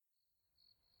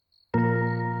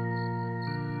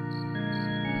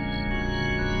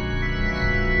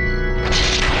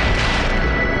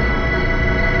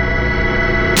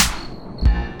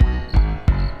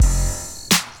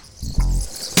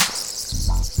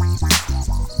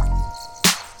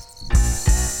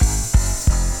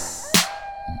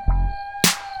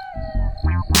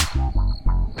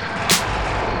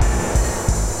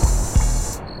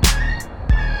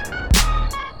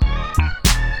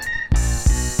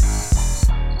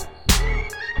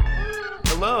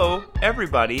Hello,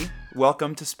 everybody.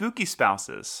 Welcome to Spooky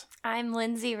Spouses. I'm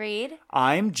Lindsay Reed.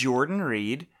 I'm Jordan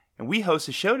Reed, and we host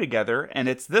a show together, and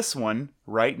it's this one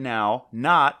right now,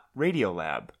 not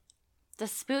Radiolab. The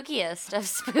spookiest of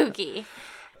spooky.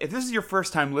 If this is your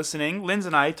first time listening, Lindsay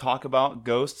and I talk about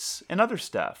ghosts and other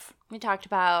stuff. We talked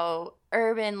about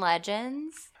urban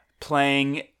legends.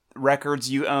 Playing records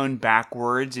you own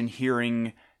backwards and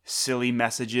hearing silly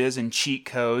messages and cheat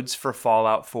codes for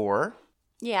Fallout 4.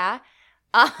 Yeah.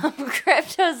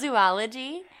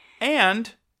 Cryptozoology.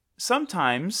 And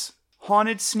sometimes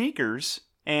haunted sneakers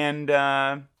and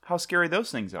how scary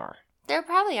those things are. There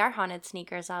probably are haunted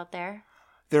sneakers out there.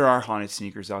 There are haunted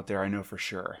sneakers out there, I know for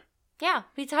sure. Yeah,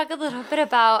 we talk a little bit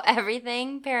about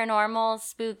everything. Paranormal,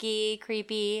 spooky,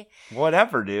 creepy.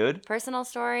 Whatever, dude. Personal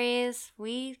stories.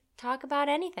 We talk about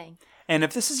anything. And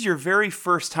if this is your very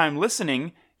first time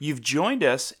listening, you've joined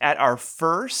us at our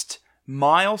first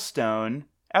milestone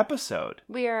episode.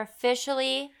 We are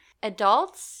officially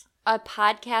adults, a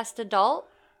podcast adult.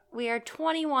 We are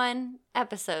 21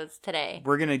 episodes today.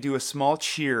 We're going to do a small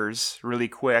cheers really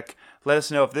quick. Let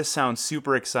us know if this sounds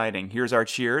super exciting. Here's our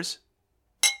cheers.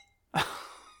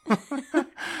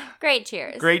 Great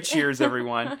cheers. Great cheers,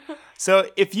 everyone. So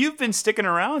if you've been sticking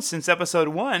around since episode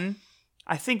 1,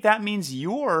 I think that means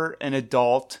you're an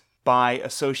adult by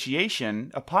association,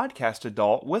 a podcast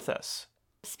adult with us.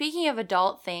 Speaking of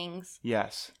adult things,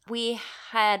 Yes. we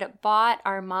had bought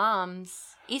our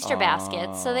moms Easter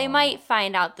baskets, so they might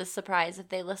find out the surprise if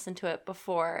they listen to it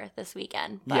before this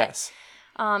weekend. But, Yes.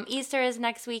 Easter is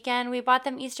next weekend. We bought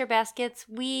them Easter baskets.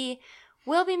 We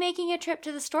will be making a trip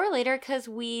to the store later because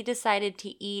we decided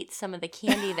to eat some of the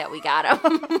candy that we got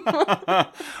them.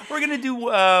 We're going to do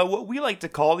what we like to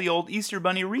call the old Easter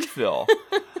Bunny refill.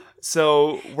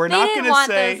 So we're They not didn't going to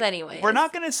want say those anyways. We're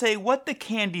not going to say what the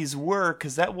candies were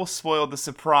because that will spoil the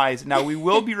surprise. Now we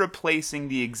will be replacing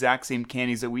the exact same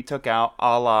candies that we took out,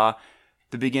 a la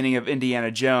the beginning of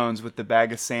Indiana Jones with the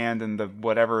bag of sand and the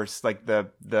whatever, like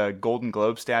the Golden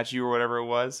Globe statue or whatever it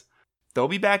was. They'll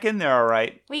be back in there, all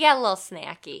right. We got a little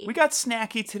snacky. We got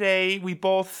snacky today. We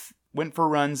both went for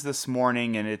runs this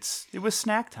morning, and it was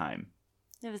snack time.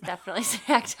 It was definitely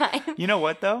snack time. You know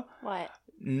what though? What?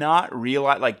 Not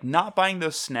buying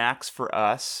those snacks for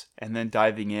us and then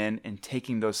diving in and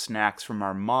taking those snacks from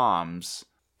our moms.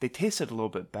 They tasted a little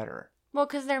bit better. Well,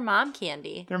 because they're mom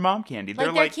candy. They're mom candy.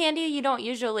 They're candy you don't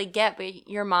usually get, but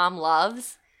your mom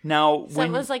loves. Now, So it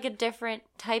was like a different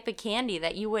type of candy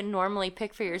that you wouldn't normally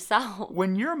pick for yourself.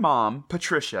 When your mom,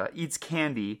 Patricia, eats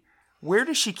candy, where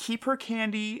does she keep her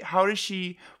candy?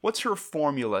 What's her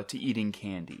formula to eating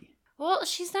candy? Well,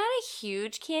 she's not a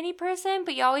huge candy person,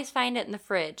 but you always find it in the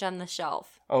fridge on the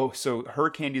shelf. Oh, so her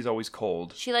candy's always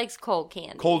cold. She likes cold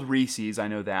candy. Cold Reese's, I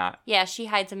know that. Yeah, she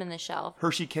hides them in the shelf.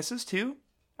 Hershey Kisses too?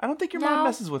 I don't think your No. mom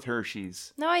messes with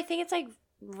Hershey's. No, I think it's like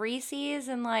Reese's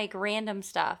and like random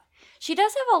stuff. She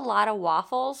does have a lot of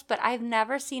waffles, but I've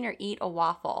never seen her eat a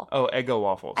waffle. Oh, Eggo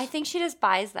waffles. I think she just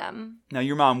buys them. Now,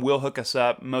 your mom will hook us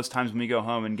up most times when we go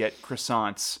home and get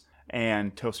croissants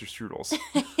and toaster strudels.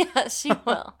 Yeah, she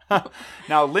will.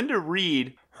 Now, Linda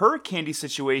Reed, her candy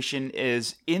situation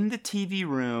is in the TV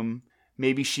room.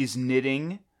 Maybe she's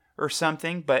knitting or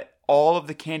something, but all of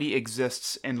the candy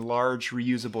exists in large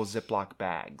reusable Ziploc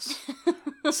bags.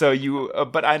 So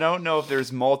but I don't know if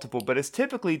there's multiple, but it's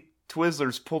typically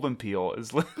Twizzlers Pull and Peel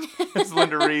is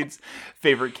Linda Reed's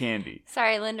favorite candy.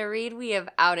 Sorry, Linda Reed, we have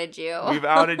outed you. We've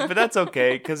outed, but that's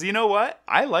okay, because you know what?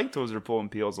 I like Twizzler Pull and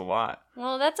Peels a lot.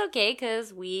 Well, that's okay,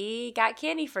 because we got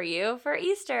candy for you for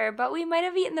Easter, but we might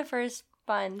have eaten the first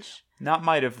bunch. Not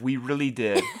might have, we really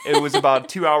did. It was about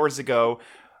 2 hours ago.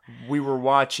 We were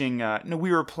watching,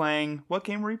 we were playing, what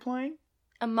game were we playing?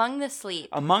 Among the Sleep.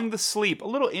 Among the Sleep, a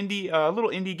little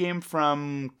indie game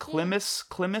from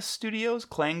Klimus Studios,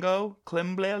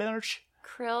 Klimblers.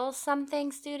 Krill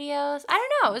something Studios. I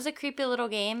don't know. It was a creepy little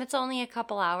game. It's only a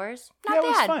couple hours. Not It bad.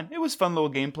 was fun. It was fun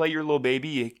little gameplay. You're a little baby.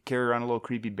 You carry around a little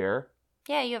creepy bear.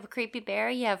 Yeah, you have a creepy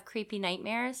bear. You have creepy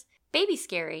nightmares. Baby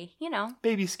scary, you know.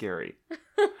 Baby scary.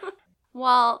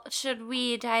 Well, should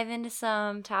we dive into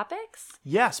some topics?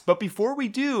 Yes, but before we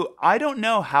do, I don't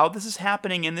know how this is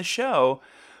happening in the show,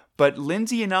 but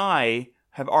Lindsay and I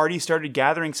have already started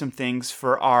gathering some things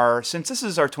for since this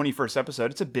is our 21st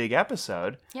episode, it's a big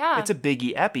episode. Yeah. It's a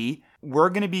biggie epi. We're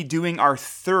going to be doing our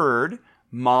third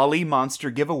Molly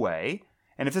Monster giveaway.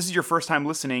 And if this is your first time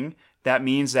listening, that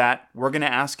means that we're going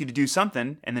to ask you to do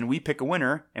something, and then we pick a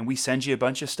winner, and we send you a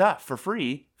bunch of stuff for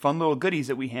free, fun little goodies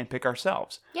that we handpick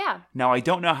ourselves. Yeah. Now, I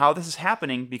don't know how this is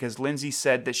happening because Lindsay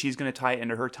said that she's going to tie it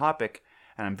into her topic,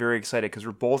 And I'm very excited because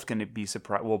we're both going to be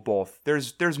surprised. Well, both.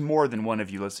 There's more than one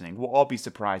of you listening. We'll all be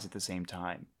surprised at the same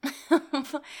time.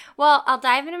 Well, I'll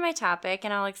dive into my topic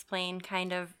and I'll explain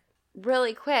kind of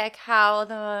really quick how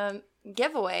the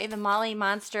giveaway, the Molly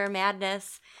Monster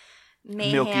Madness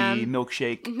Mayhem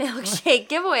milkshake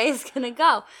giveaway is going to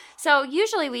go. So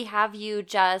usually we have you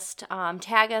just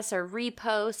tag us or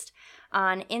repost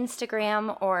on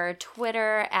Instagram or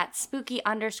Twitter at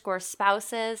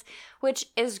spooky_spouses, which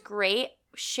is great.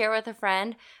 Share with a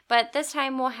friend. But this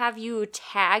time we'll have you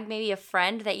tag maybe a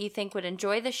friend that you think would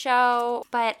enjoy the show.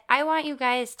 But I want you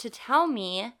guys to tell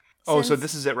me. So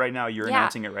this is it right now. You're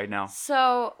announcing it right now.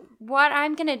 So what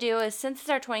I'm going to do is, since it's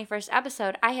our 21st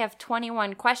episode, I have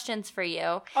 21 questions for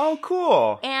you. Oh,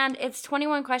 cool. And it's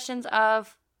 21 questions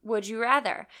of Would You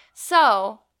Rather.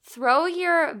 So throw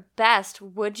your best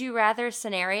Would You Rather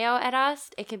scenario at us.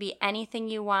 It could be anything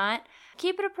you want.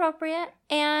 Keep it appropriate,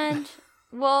 and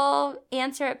we'll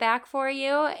answer it back for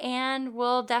you, and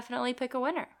we'll definitely pick a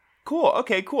winner. Cool.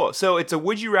 Okay, cool. So it's a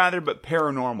Would You Rather, but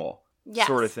paranormal. Yes.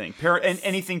 Sort of thing. And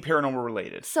anything paranormal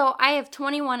related. So I have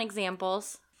 21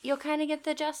 examples. You'll kind of get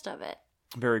the gist of it.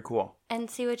 Very cool. And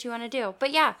see what you want to do.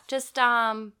 But yeah, just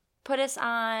put us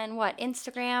on,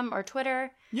 Instagram or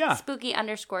Twitter? Yeah.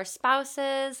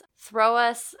 Spooky_spouses. Throw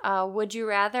us Would You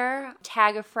Rather.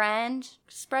 Tag a friend.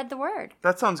 Spread the word.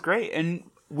 That sounds great. And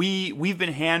we've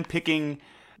been handpicking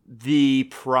the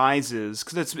prizes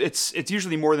because it's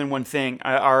usually more than one thing.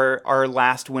 Our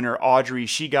last winner, Audrey,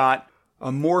 she got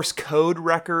a Morse code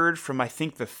record from, I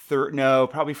think,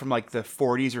 probably from like the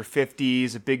 40s or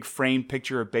 50s, a big framed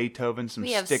picture of Beethoven, some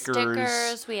stickers. We have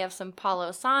stickers, we have some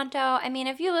Palo Santo. I mean,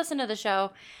 if you listen to the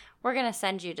show, we're going to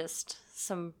send you just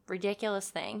some ridiculous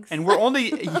things. And we're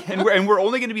only we're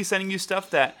only going to be sending you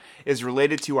stuff that is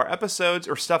related to our episodes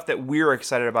or stuff that we're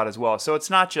excited about as well. So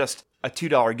it's not just a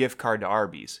 $2 gift card to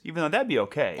Arby's, even though that'd be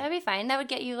okay. That'd be fine. That would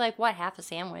get you half a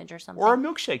sandwich or something. Or a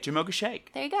milkshake, Jamocha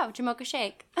Shake. There you go, Jamocha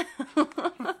Shake.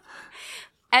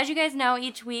 As you guys know,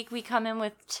 each week we come in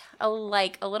with a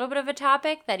little bit of a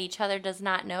topic that each other does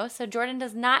not know. So Jordan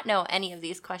does not know any of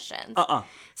these questions.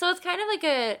 So it's kind of like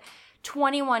a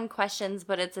 21 questions,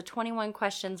 but it's a 21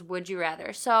 questions Would You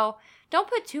Rather. So don't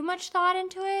put too much thought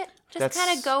into it. Just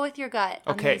kind of go with your gut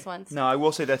on these ones. No, I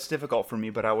will say that's difficult for me,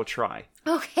 but I will try.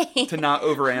 Okay. To not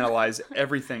overanalyze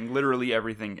everything, literally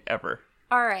everything ever.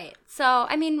 All right. So,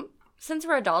 I mean, since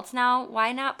we're adults now,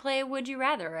 why not play Would You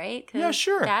Rather, right? Yeah,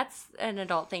 sure. That's an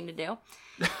adult thing to do.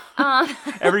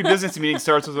 Every business meeting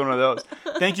starts with one of those.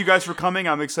 Thank you guys for coming.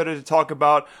 I'm excited to talk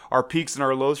about our peaks and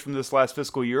our lows from this last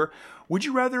fiscal year. Would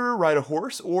you rather ride a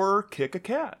horse or kick a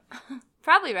cat?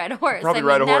 Probably ride a horse.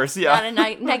 Ride a horse, yeah.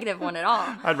 Not a negative one at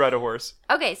all. I'd ride a horse.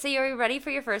 Okay, so you're ready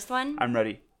for your first one? I'm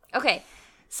ready. Okay,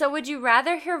 so would you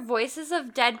rather hear voices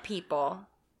of dead people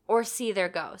or see their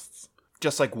ghosts?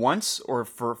 Just like once or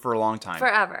for a long time?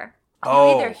 Forever. You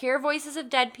either hear voices of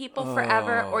dead people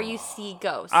forever or you see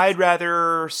ghosts. I'd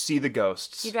rather see the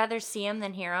ghosts. You'd rather see them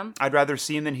than hear them? I'd rather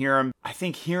see them than hear them. I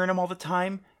think hearing them all the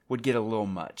time would get a little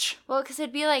much. Well, because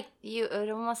it'd be it would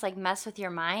almost mess with your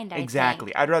mind, I Exactly.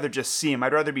 think. I'd rather just see them.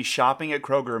 I'd rather be shopping at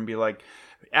Kroger and be like,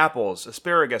 apples,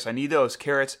 asparagus, I need those,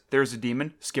 carrots, there's a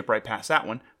demon, skip right past that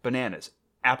one, bananas,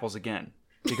 apples again,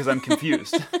 because I'm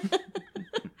confused.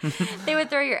 They would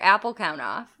throw your apple count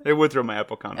off. They would throw my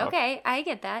apple count off. Okay, I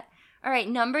get that. All right,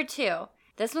 number 2.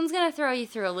 This one's going to throw you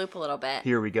through a loop a little bit.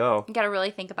 Here we go. You got to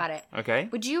really think about it. Okay.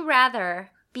 Would you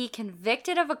rather be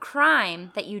convicted of a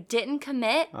crime that you didn't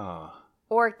commit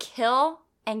or kill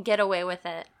and get away with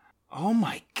it? Oh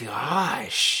my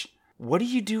gosh. What do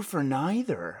you do for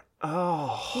neither?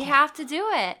 Oh. You have to do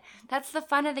it. That's the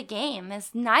fun of the game,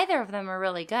 is neither of them are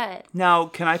really good. Now,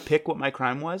 can I pick what my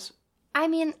crime was? I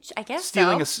mean, I guess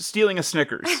Stealing a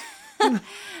Snickers.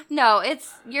 No,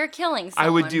 you're killing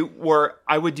someone.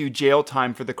 I would do jail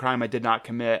time for the crime I did not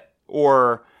commit,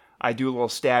 or I do a little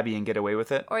stabby and get away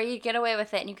with it. Or you get away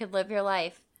with it and you could live your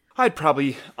life. I'd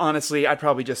probably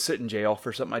just sit in jail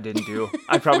for something I didn't do.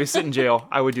 I'd probably sit in jail.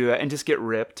 I would do that and just get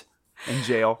ripped in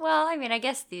jail. Well, I mean, I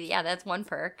guess, that's one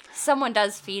perk. Someone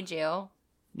does feed you.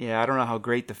 Yeah, I don't know how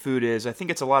great the food is. I think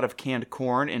it's a lot of canned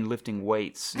corn and lifting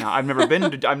weights. Now, I've never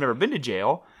been to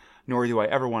jail, nor do I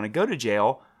ever want to go to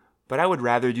jail, but I would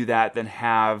rather do that than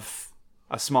have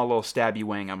a small little stabby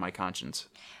weighing on my conscience.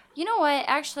 You know what?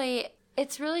 Actually,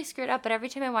 it's really screwed up, but every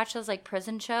time I watch those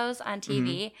prison shows on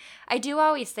TV, I do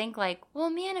always think well,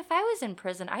 man, if I was in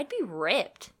prison, I'd be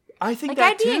ripped. I think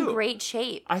that too. I'd be in great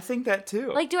shape. I think that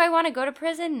too. Do I want to go to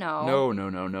prison? No.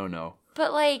 No.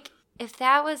 But if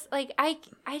that was I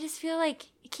just feel it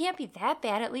can't be that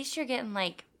bad. At least you're getting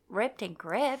ripped and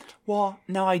gripped. Well,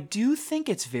 now I do think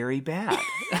it's very bad.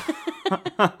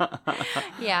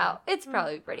 Yeah, it's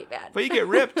probably pretty bad. But you get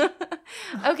ripped.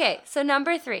 Okay, so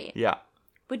number 3. Yeah.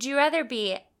 Would you rather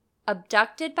be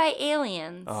abducted by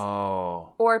aliens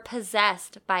or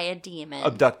possessed by a demon?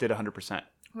 Abducted 100%.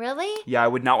 Really? Yeah, I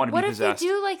would not want to be possessed. What if they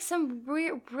do like some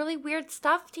really weird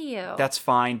stuff to you? That's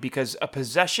fine, because a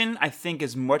possession, I think,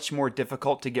 is much more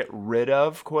difficult to get rid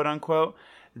of, quote unquote,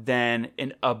 than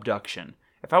an abduction.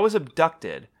 If I was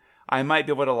abducted, I might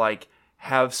be able to like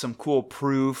have some cool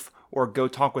proof or go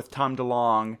talk with Tom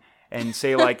DeLonge and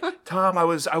say like, Tom, I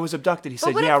was abducted. He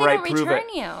said, yeah, right, prove it.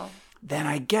 You? Then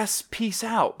I guess peace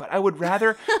out. But I would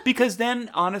rather, because then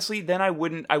honestly, then I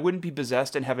wouldn't be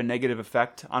possessed and have a negative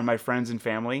effect on my friends and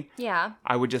family. Yeah.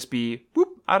 I would just be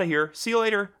out of here. See you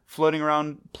later. Floating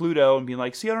around Pluto and being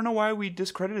like, see, I don't know why we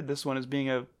discredited this one as being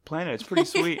a planet. It's pretty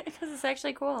sweet. Because it's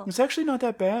actually cool. It's actually not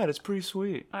that bad. It's pretty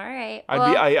sweet. All right.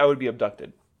 I would be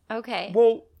abducted. Okay.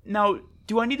 Well, now,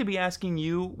 do I need to be asking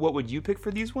you what would you pick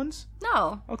for these ones?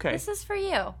 No. Okay. This is for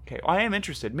you. Okay, well, I am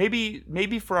interested.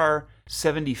 Maybe for our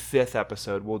 75th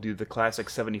episode, we'll do the classic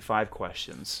 75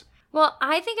 questions. Well,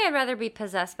 I think I'd rather be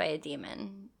possessed by a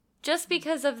demon. Just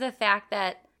because of the fact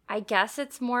that I guess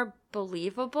it's more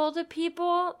believable to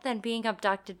people than being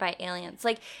abducted by aliens.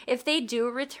 Like, if they do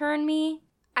return me,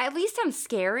 at least I'm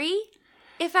scary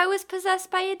if I was possessed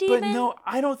by a demon. But no,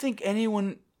 I don't think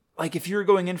anyone... Like, if you're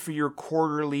going in for your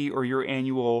quarterly or your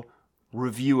annual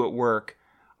review at work,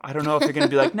 I don't know if you're going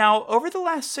to be like, now, over the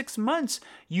last 6 months,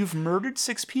 you've murdered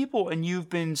 6 people and you've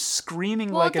been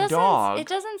screaming like a dog. It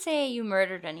doesn't say you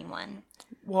murdered anyone.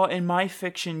 Well, in my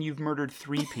fiction, you've murdered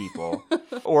 3 people.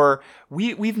 Or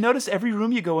we've noticed every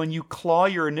room you go in, you claw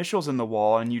your initials in the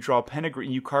wall and you draw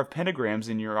you carve pentagrams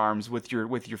in your arms with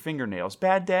your fingernails.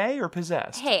 Bad day or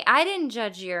possessed? Hey, I didn't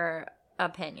judge your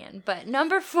opinion, but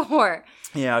number 4.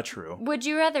 Yeah, true. Would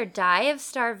you rather die of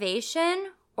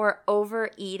starvation or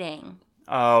overeating?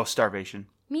 Oh, starvation.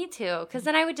 Me too, because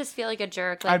then I would just feel like a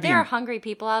jerk. Like, there are hungry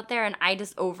people out there, and I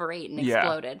just overate and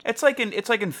exploded. It's like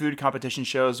in food competition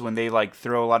shows when they like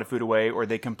throw a lot of food away or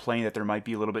they complain that there might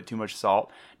be a little bit too much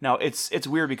salt. Now it's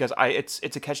weird because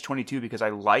it's a catch-22 because I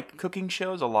like cooking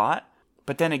shows a lot,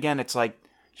 but then again it's like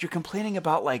you're complaining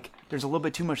about like there's a little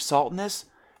bit too much salt in this.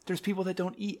 There's people that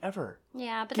don't eat ever.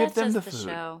 Yeah, but Give that's them just the the food.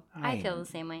 show. I feel the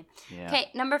same way. Yeah.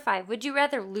 Okay, number 5. Would you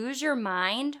rather lose your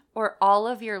mind or all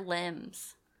of your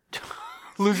limbs?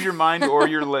 Lose your mind or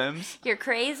your limbs? You're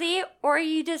crazy or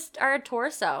you just are a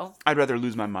torso? I'd rather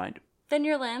lose my mind. Than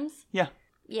your limbs? Yeah.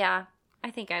 Yeah, I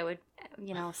think I would,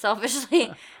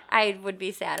 selfishly, I would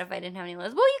be sad if I didn't have any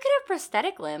limbs. Well, you could have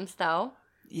prosthetic limbs, though.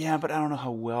 Yeah, but I don't know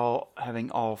how well having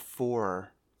all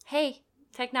 4... Hey,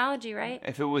 technology, right?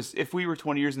 If we were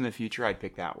 20 years in the future, I'd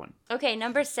pick that one. Okay,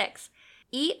 number 6.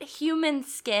 Eat human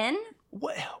skin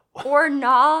What? or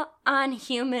gnaw on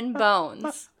human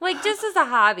bones. Like, just as a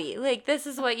hobby. Like, this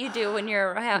is what you do when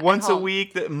you're at Once home. a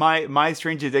week, my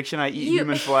strange addiction, I eat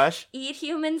human flesh. Eat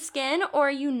human skin or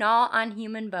you gnaw on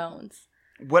human bones.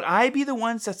 Would I be the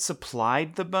ones that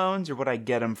supplied the bones, or would I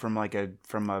get them from like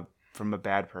from a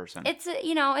bad person? It's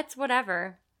it's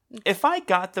whatever. If I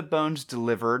got the bones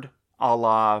delivered, a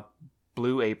la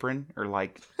Blue Apron or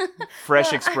like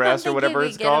Fresh Express or whatever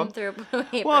it's called. Through Blue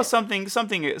Apron. Well,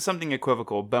 something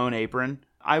equivocal, Bone Apron.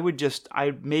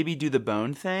 I'd maybe do the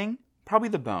bone thing. Probably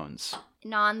the bones.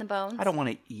 Gnaw on the bones. I don't want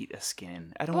to eat a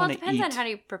skin. I don't Well, want it to eat. depends on how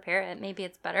you prepare it. Maybe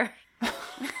it's better. I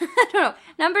don't know.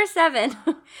 Number 7.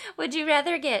 Would you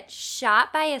rather get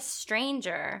shot by a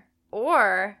stranger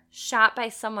or shot by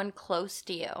someone close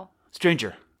to you?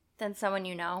 Stranger. Than someone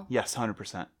you know? Yes,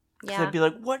 100%. Because Yeah. I'd be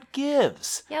like, what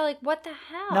gives? Yeah, like, what the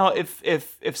hell? Now,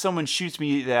 if someone shoots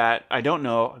me that I don't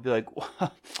know, I'd be like,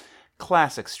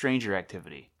 classic stranger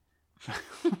activity.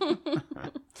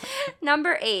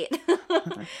 Number 8.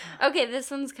 Okay,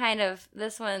 this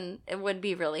one, it would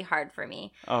be really hard for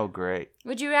me. Oh, great.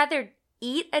 Would you rather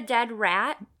eat a dead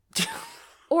rat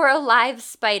or a live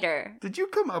spider? Did you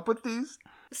come up with these?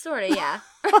 Sort of, yeah.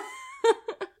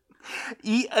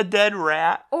 Eat a dead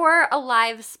rat? Or a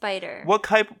live spider. What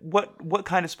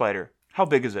kind of spider? How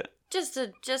big is it? Just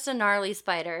a gnarly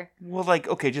spider. Well, like,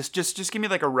 okay, just give me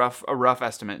like a rough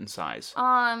estimate in size.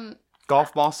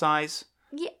 Golf ball size?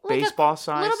 Yeah, like baseball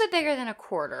size? A little bit bigger than a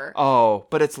quarter. Oh,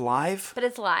 but it's live? But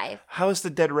it's live. How is the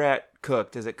dead rat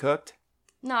cooked? Is it cooked?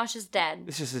 No, it's just dead.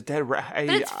 It's just a dead rat.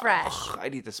 But it's fresh.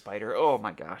 I'd eat the spider. Oh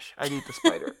my gosh. I'd eat the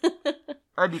spider.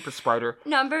 I'd eat the spider.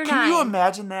 Number 9. Can you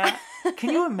imagine that? Can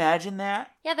you imagine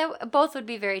that? Yeah, both would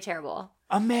be very terrible.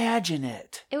 Imagine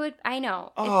it. It would. I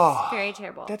know. Oh, it's very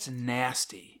terrible. That's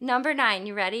nasty. Number 9.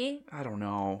 You ready? I don't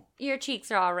know. Your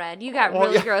cheeks are all red. You got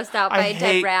really grossed out by a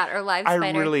dead rat or live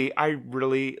spider. I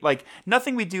really, like,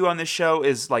 nothing we do on this show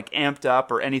is, like, amped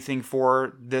up or anything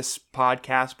for this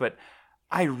podcast, but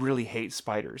I really hate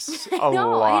spiders a lot.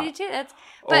 No, I do too.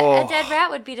 But a dead rat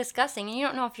would be disgusting, and you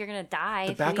don't know if you're going to die.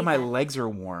 The back of my legs are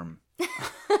warm.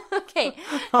 Okay,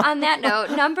 on that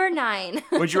note, number 9.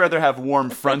 Would you rather have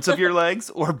warm fronts of your legs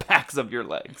or backs of your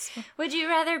legs? Would you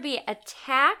rather be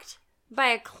attacked by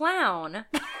a clown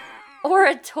or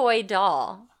a toy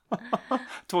doll?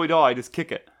 Toy doll, I just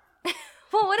kick it.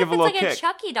 Well, what if it's like a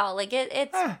Chucky doll? Like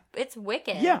it's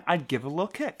wicked. Yeah, I'd give it a little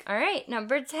kick. All right,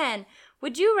 number 10.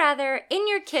 Would you rather, in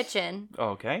your kitchen,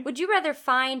 would you rather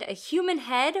find a human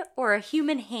head or a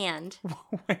human hand?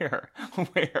 Where?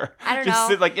 I don't know. Just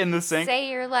sit like in the sink?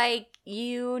 Say you're like,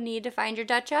 you need to find your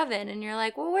Dutch oven. And you're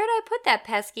like, well, where did I put that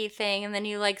pesky thing? And then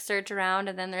you like search around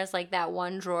and then there's like that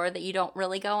one drawer that you don't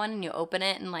really go in and you open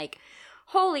it and like,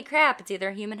 holy crap, it's either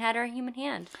a human head or a human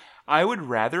hand. I would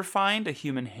rather find a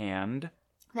human hand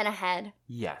than a head.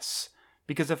 Yes.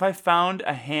 Because if I found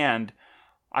a hand,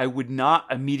 I would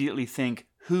not immediately think,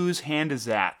 whose hand is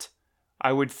that?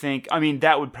 I would think,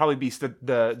 that would probably be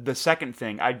the second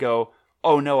thing. I'd go,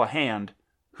 oh no, a hand.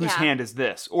 Whose hand is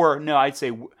this? Or no, I'd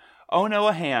say, oh no,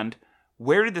 a hand.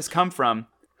 Where did this come from?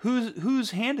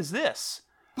 Whose hand is this?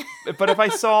 But if I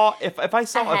saw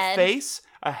a face,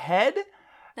 a head,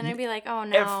 then I'd be like, oh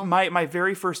no. If my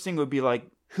very first thing would be like,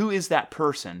 who is that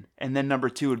person? And then number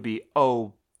 2 would be,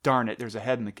 oh, darn it, there's a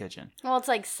head in the kitchen. Well, it's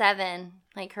like 7,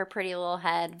 like her pretty little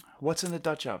head. What's in the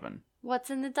Dutch oven? What's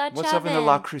in the Dutch oven? What's up in the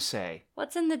La Creuset?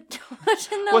 What's in the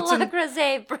La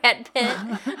Creuset, Brad Pitt?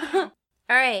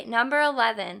 All right, number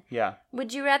 11. Yeah.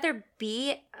 Would you rather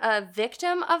be a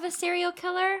victim of a serial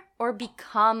killer or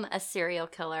become a serial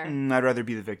killer? I'd rather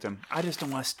be the victim. I just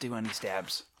don't want to do any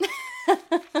stabs.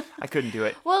 I couldn't do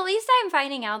it. Well, at least I'm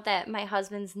finding out that my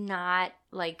husband's not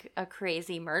like a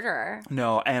crazy murderer.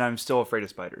 No, and I'm still afraid of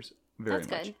spiders. Very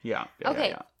That's much. Good. Yeah.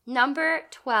 Okay. Number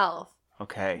 12.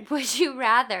 Okay. Would you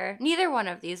rather? Neither one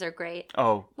of these are great.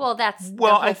 Oh. Well, that's the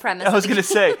whole premise. I was going to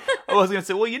say.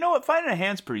 Well, you know what? Finding a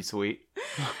hand's pretty sweet.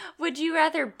 Would you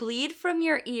rather bleed from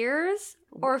your ears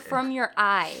or from your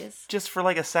eyes? Just for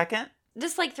like a second?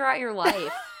 Just like throughout your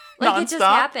life. Like Non-stop? It just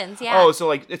happens, yeah. Oh, so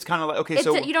like it's kind of like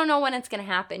so you don't know when it's gonna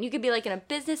happen. You could be like in a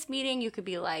business meeting. You could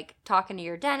be like talking to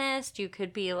your dentist. You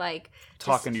could be like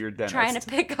talking to your dentist, trying to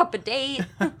pick up a date.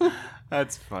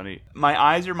 That's funny. My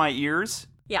eyes or my ears?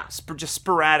 Yeah, just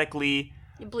sporadically.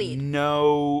 You bleed.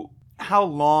 No, how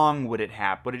long would it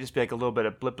happen? Would it just be like a little bit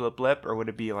of blip, blip, blip, or would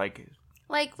it be like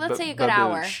let's say a good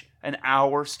hour, an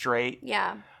hour straight?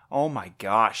 Yeah. Oh my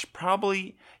gosh,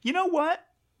 probably. You know what?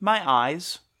 My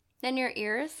eyes. Then your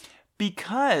ears?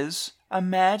 Because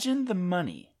imagine the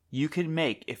money you could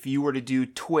make if you were to do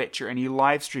Twitch or any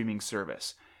live streaming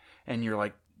service. And you're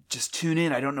like, just tune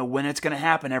in. I don't know when it's going to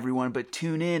happen, everyone, but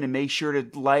tune in and make sure to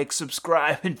like,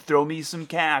 subscribe, and throw me some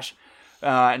cash.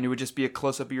 And it would just be a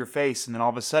close-up of your face. And then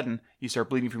all of a sudden, you start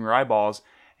bleeding from your eyeballs.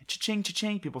 And cha-ching,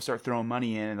 cha-ching, people start throwing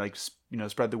money in and like,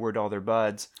 spread the word to all their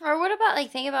buds. Or what about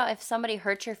think about if somebody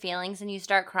hurts your feelings and you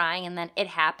start crying and then it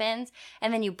happens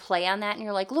and then you play on that and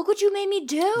you're like, look what you made me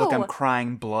do. Look, I'm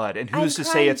crying blood. And who's to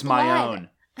say it's my own?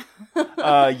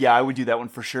 Yeah, I would do that one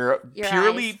for sure.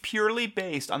 Purely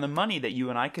based on the money that you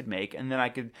and I could make. And then I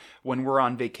could, when we're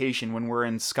on vacation, when we're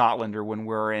in Scotland or when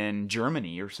we're in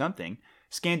Germany or something,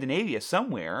 Scandinavia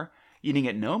somewhere, eating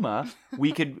at Noma,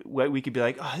 we could be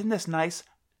like, oh, isn't this nice?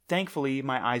 Thankfully,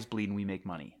 my eyes bleed and we make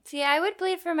money. See, I would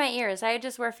bleed from my ears. I would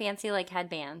just wear fancy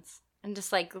headbands and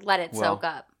just let it soak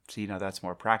up. See, that's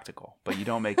more practical. But you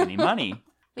don't make any money,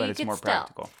 but it's more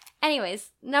practical. Anyways,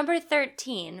 number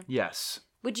 13. Yes.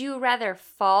 Would you rather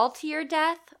fall to your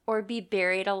death or be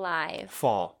buried alive?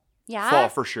 Fall. Yeah? Fall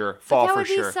for sure. Fall for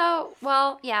sure.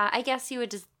 I guess you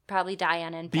would just probably die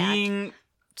on impact.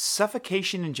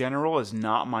 Suffocation in general is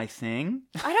not my thing.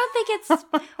 I don't think it's...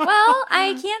 Well,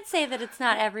 I can't say that it's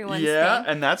not everyone's thing. Yeah,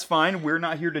 and that's fine. We're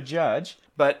not here to judge.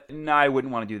 But no, I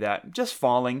wouldn't want to do that. Just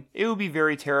falling. It would be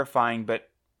very terrifying, but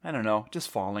I don't know. Just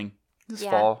falling.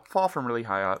 Fall. Fall from really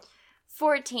high up.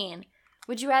 14.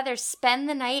 Would you rather spend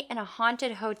the night in a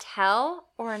haunted hotel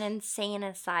or an insane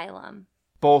asylum?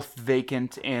 Both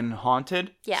vacant and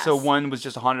haunted? Yes. So one was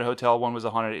just a haunted hotel, one was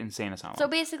a haunted insane asylum. So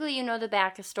basically you know the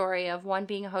backstory of one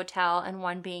being a hotel and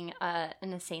one being an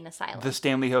insane asylum. The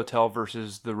Stanley Hotel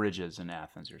versus the Ridges in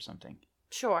Athens or something.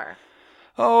 Sure.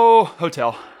 Oh,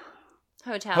 hotel.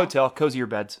 Hotel, cozier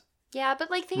beds. Yeah, but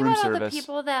think about all the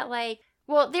people that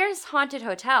there's haunted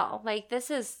hotel.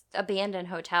 This is abandoned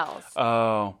hotels.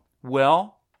 Oh.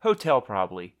 Well, hotel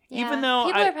probably. Yeah. Even though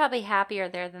people are probably happier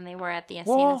there than they were at the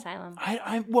insane asylum.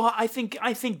 I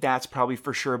think that's probably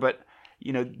for sure. But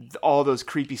all those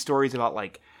creepy stories about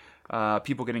like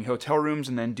people getting hotel rooms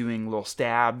and then doing little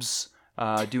stabs,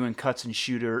 doing cuts and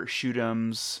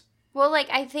shoot-'ems. Well, like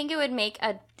I think it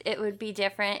would be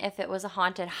different if it was a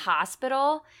haunted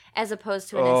hospital as opposed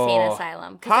to an insane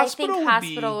asylum. Because I think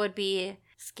hospital would be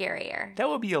scarier. That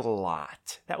would be a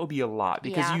lot.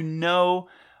 Because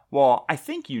well, I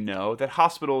think that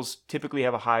hospitals typically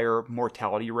have a higher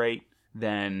mortality rate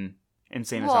than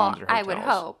insane asylums or hotels. I would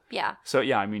hope, yeah. So,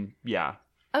 yeah, I mean, yeah.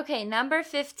 Okay, number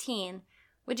 15.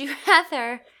 Would you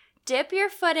rather dip your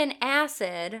foot in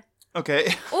acid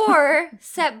okay. or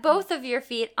set both of your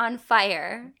feet on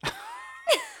fire?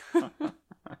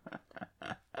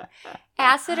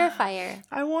 Acid or fire?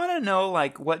 I want to know,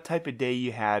 like, what type of day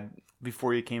you had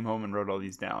before you came home and wrote all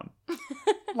these down.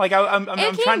 Like, I'm trying to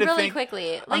think. It came really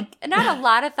quickly. Like, not a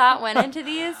lot of thought went into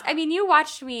these. I mean, you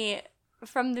watched me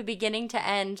from the beginning to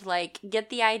end, like, get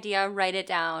the idea, write it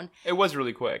down. It was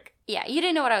really quick. Yeah, you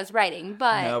didn't know what I was writing,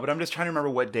 but... No, but I'm just trying to remember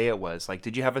what day it was. Like,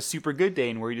 did you have a super good day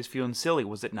and were you just feeling silly?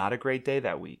 Was it not a great day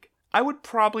that week? I would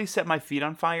probably set my feet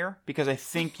on fire because I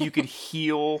think you could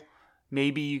heal...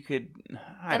 Maybe you could,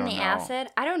 I don't know. And the acid?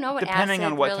 I don't know what acid Depending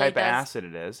on what really type does. of acid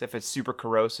it is. If it's super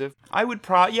corrosive. I would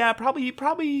probably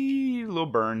little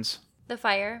burns. The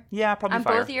fire? Yeah, probably on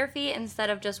fire. On both of your feet instead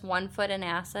of just one foot in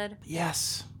acid?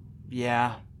 Yes.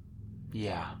 Yeah.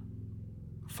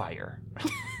 Fire.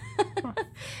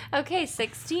 Okay,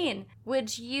 16.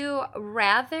 Would you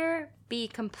rather be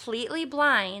completely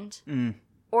blind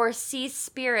or see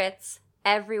spirits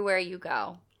everywhere you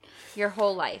go? Your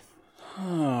whole life?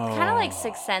 Oh. Kind of like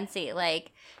Sixth Sense-y,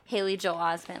 like Haley Joel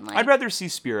Osment. Like. I'd rather see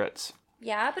spirits.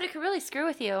 Yeah, but it could really screw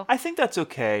with you. I think that's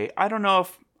okay. I don't know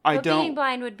if being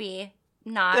blind would be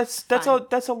not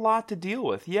that's a lot to deal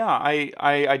with. Yeah,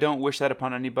 I don't wish that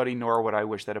upon anybody, nor would I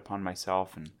wish that upon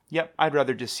myself. And yep, I'd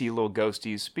rather just see little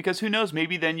ghosties because who knows?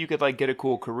 Maybe then you could like get a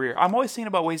cool career. I'm always thinking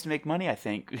about ways to make money. I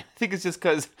think it's just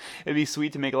because it'd be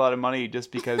sweet to make a lot of money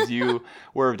just because you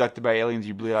were abducted by aliens,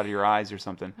 you bleed out of your eyes or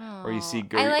something, or you see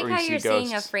ghosts. I like how you're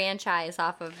seeing a franchise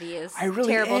off of these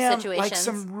terrible situations. Like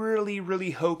some really really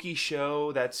hokey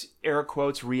show that's air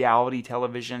quotes reality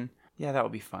television. Yeah, that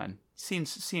would be fun. Seeing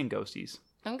ghosties.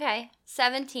 Okay.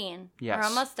 17. Yes. We're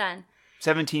almost done.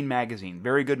 17 magazine.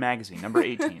 Very good magazine. Number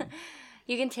 18.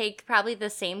 You can take probably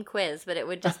the same quiz, but it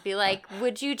would just be like,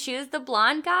 would you choose the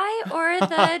blonde guy or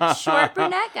the short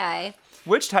brunette guy?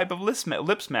 Which type of lip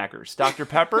smackers? Dr.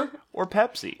 Pepper or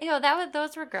Pepsi?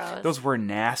 Those were gross. Those were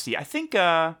nasty. I think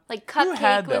like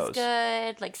cupcake was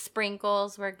good. Like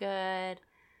sprinkles were good.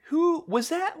 Who was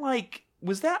that? Like,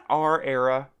 was that our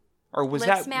era? Or was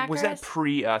that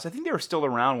pre us? I think they were still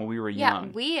around when we were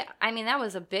young. Yeah, that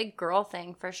was a big girl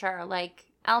thing for sure. Like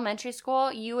elementary school,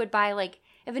 you would buy like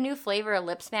if a new flavor of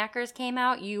Lip Smackers came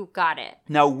out, you got it.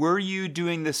 Now, were you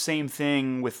doing the same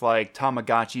thing with like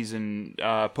Tamagotchis and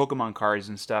Pokemon cards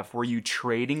and stuff? Were you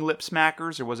trading Lip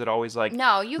Smackers, or was it always like,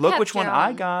 no, you look kept which one your I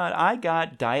own. got? I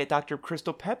got Diet Dr.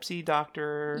 Crystal Pepsi,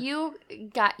 Doctor. You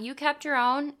kept your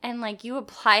own, and like you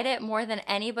applied it more than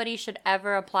anybody should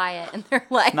ever apply it in their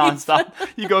life. Nonstop.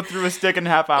 You go through a stick in a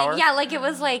half hour. Yeah, like it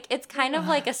was like it's kind of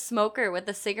like a smoker with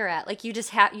a cigarette. Like you just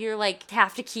have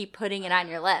to keep putting it on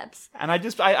your lips. And I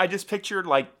just pictured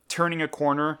like turning a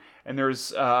corner and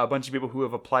there's a bunch of people who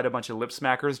have applied a bunch of lip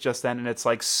smackers just then, and it's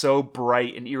like so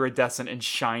bright and iridescent and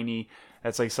shiny.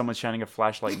 It's like someone's shining a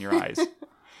flashlight in your eyes.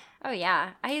 Oh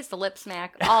yeah, I used to lip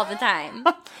smack all the time.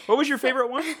 What was your favorite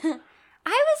one?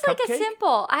 I was like a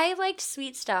simple. I liked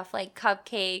sweet stuff like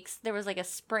cupcakes. There was like a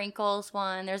sprinkles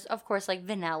one. There's of course like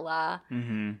vanilla.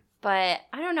 Mm-hmm. But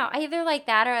I don't know. I either like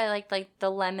that or I liked like the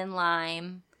lemon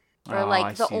lime. Or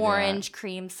like the orange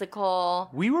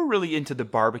creamsicle. We were really into the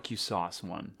barbecue sauce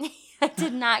one. I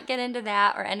did not get into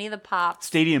that or any of the pops.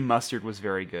 Stadium mustard was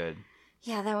very good.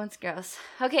 Yeah, that one's gross.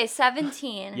 Okay,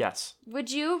 17. Yes.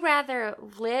 Would you rather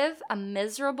live a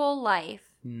miserable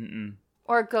life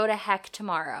or go to heck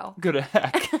tomorrow? Go to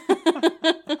heck.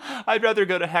 I'd rather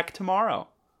go to heck tomorrow.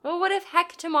 Well, what if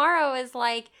heck tomorrow is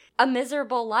like a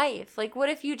miserable life? Like, what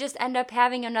if you just end up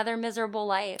having another miserable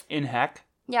life? In heck?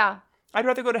 Yeah. I'd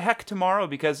rather go to heck tomorrow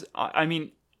because, I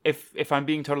mean, if I'm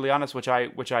being totally honest, which I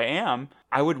am,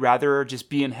 I would rather just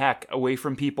be in heck away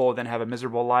from people than have a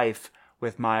miserable life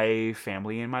with my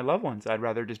family and my loved ones. I'd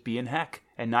rather just be in heck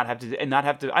and not have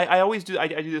to. I always do. I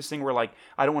do this thing where like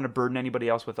I don't want to burden anybody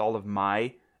else with all of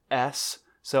my S.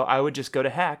 So I would just go to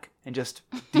heck and just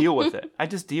deal with it. I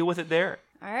just deal with it there.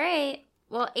 All right.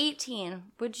 Well, 18.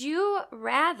 Would you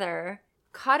rather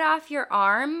cut off your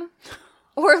arm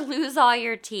or lose all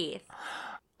your teeth.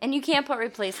 And you can't put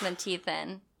replacement teeth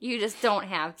in. You just don't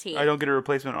have teeth. I don't get a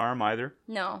replacement arm either.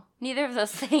 No, neither of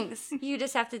those things. You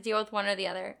just have to deal with one or the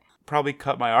other. Probably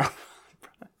cut my arm.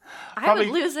 I would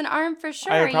lose an arm for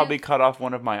sure. I would probably cut off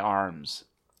one of my arms.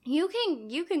 You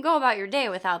can go about your day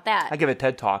without that. I give a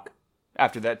TED Talk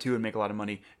after that too and make a lot of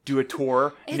money. Do a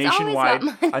tour It's nationwide.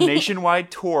 always about money. A nationwide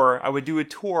tour. I would do a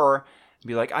tour and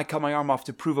be like, I cut my arm off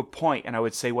to prove a point, and I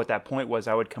would say what that point was.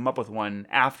 I would come up with one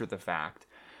after the fact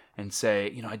and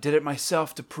say, I did it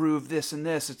myself to prove this and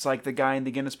this. It's like the guy in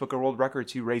the Guinness Book of World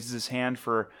Records who raises his hand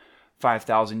for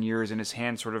 5,000 years and his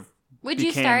hand sort of Would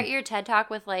you start your TED Talk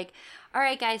with like, all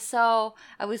right, guys, so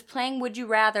I was playing Would You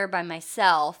Rather by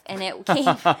myself, and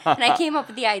I came up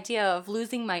with the idea of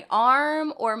losing my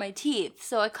arm or my teeth.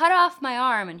 So I cut off my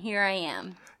arm, and here I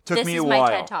am. Took me a while. This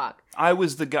is my TED Talk. I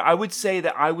was the guy. I would say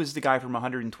that I was the guy from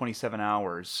 127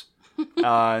 Hours,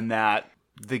 and that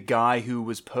the guy who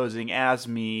was posing as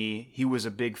me, he was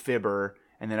a big fibber,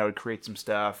 and then I would create some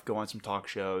stuff, go on some talk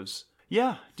shows.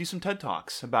 Yeah, do some TED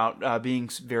Talks about being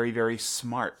very, very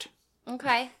smart.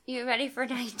 Okay, you ready for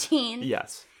 19?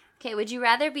 Yes. Okay, would you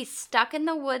rather be stuck in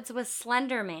the woods with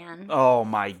Slender Man? Oh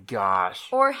my gosh.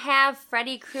 Or have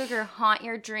Freddy Krueger haunt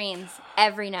your dreams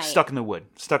every night? Stuck in the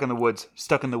woods.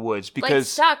 Because like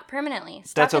stuck permanently.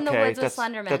 Stuck in the woods with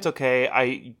Slender Man. That's okay.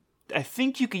 I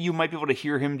think you might be able to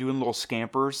hear him doing little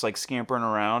scampers, like scampering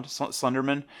around,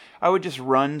 Slenderman. I would just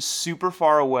run super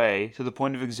far away to the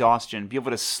point of exhaustion, be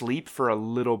able to sleep for a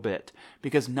little bit.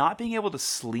 Because not being able to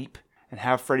sleep and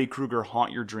have Freddy Krueger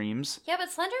haunt your dreams. Yeah, but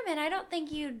Slenderman, I don't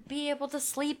think you'd be able to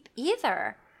sleep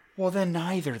either. Well, then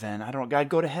neither then. I'd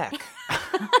go to heck.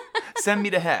 Send me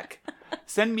to heck.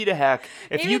 Send me to heck.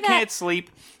 If you can't sleep,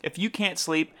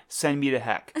 send me to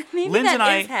heck. Maybe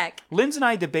that is heck. Linz and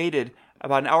I debated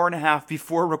about an hour and a half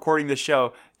before recording the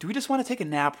show. Do we just want to take a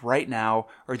nap right now?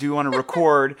 Or do we want to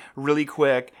record really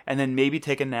quick and then maybe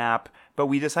take a nap? But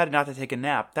we decided not to take a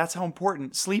nap. That's how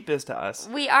important sleep is to us.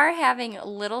 We are having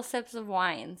little sips of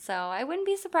wine, so I wouldn't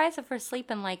be surprised if we're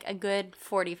sleeping like a good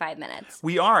 45 minutes.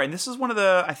 We are, and this is one of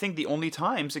the, I think, the only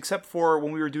times, except for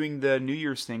when we were doing the New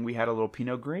Year's thing, we had a little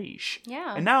Pinot Grigio.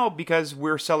 Yeah. And now, because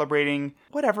we're celebrating,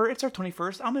 whatever, it's our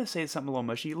 21st, I'm going to say something a little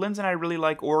mushy. Linz and I really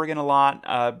like Oregon a lot.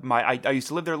 I used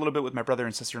to live there a little bit with my brother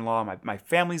and sister-in-law. My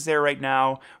family's there right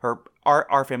now, or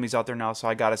our family's out there now, so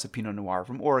I got us a Pinot Noir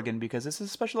from Oregon because this is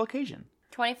a special occasion.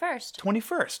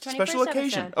 21st. Special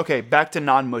occasion. Episode. Okay, back to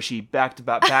non-mushy. Back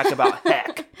about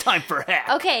heck. Time for heck.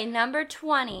 Okay, number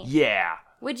 20. Yeah.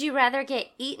 Would you rather get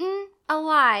eaten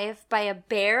alive by a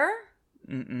bear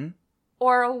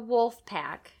or a wolf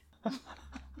pack?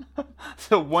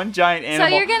 So one giant animal.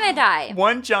 So you're going to die.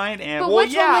 One giant animal. But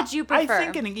which one would you prefer? I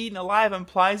think getting eaten alive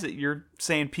implies that you're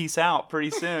saying peace out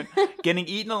pretty soon. Getting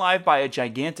eaten alive by a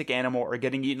gigantic animal or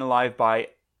getting eaten alive by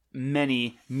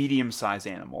many medium-sized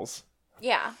animals.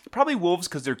 Yeah. Probably wolves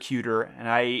because they're cuter, and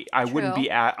I wouldn't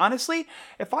be honestly,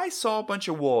 if I saw a bunch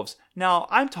of wolves, now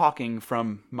I'm talking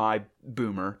from my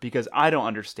boomer because I don't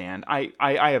understand. I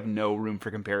have no room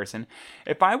for comparison.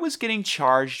 If I was getting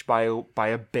charged by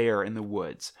a bear in the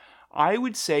woods, I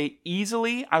would say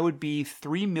easily I would be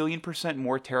 3,000,000%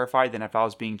 more terrified than if I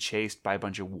was being chased by a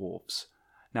bunch of wolves.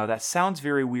 Now that sounds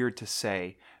very weird to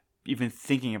say, even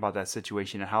thinking about that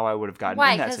situation and how I would have gotten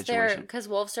in that situation. Why? Because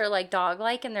wolves are like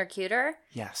dog-like and they're cuter?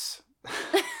 Yes.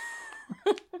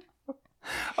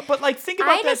 But like, think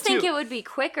about that too. I just think it would be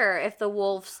quicker if there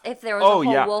was a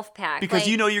whole wolf pack. Because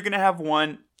you're going to have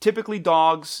one. Typically,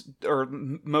 dogs or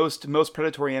most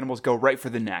predatory animals go right for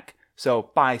the neck.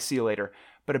 So bye, see you later.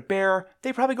 But a bear,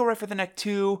 they probably go right for the neck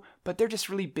too. But they're just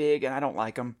really big, and I don't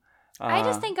like them. I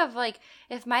just think of like,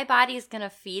 if my body's going to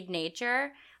feed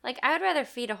nature, like I would rather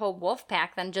feed a whole wolf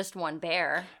pack than just one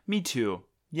bear. Me too.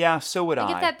 Yeah, so would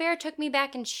I. If that bear took me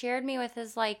back and shared me with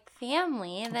his like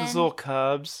family, and then his little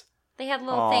cubs. They had a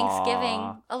little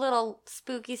Thanksgiving, a little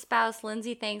spooky spouse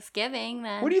Lindsay Thanksgiving.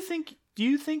 Then what do you think? Do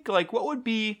you think like what would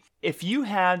be if you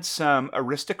had some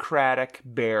aristocratic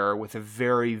bear with a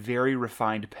very, very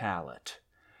refined palate?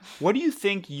 What do you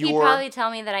think He'd probably tell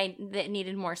me that I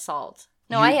needed more salt.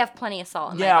 No, I have plenty of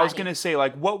salt in my body. Yeah, I was going to say,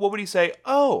 like, what would he say?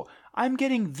 Oh, I'm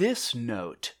getting this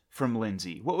note from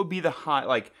Lindsay. What would be the high,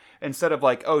 like, instead of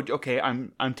like, oh, okay,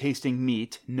 I'm tasting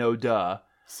meat, no duh.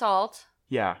 Salt.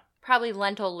 Yeah. Probably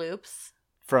lentil loops.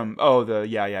 From,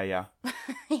 yeah.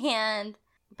 And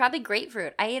probably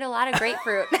grapefruit. I ate a lot of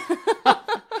grapefruit.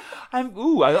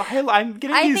 I'm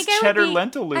getting these cheddar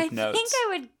lentil loop notes. I think I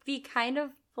would be kind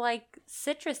of like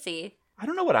citrusy. I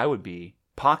don't know what I would be.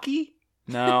 Pocky?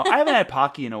 No, I haven't had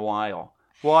Pocky in a while.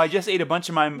 Well, I just ate a bunch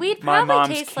of my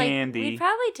mom's candy. We'd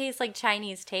probably taste like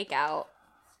Chinese takeout.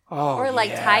 Oh, or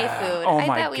like Thai food. Oh, I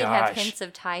my bet we'd have hints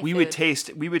of Thai food. We would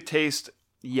taste,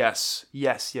 yes,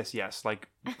 like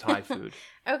Thai food.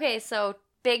 Okay, so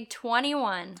Big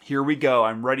 21. Here we go.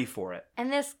 I'm ready for it.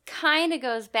 And this kind of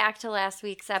goes back to last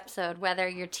week's episode, whether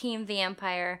you're team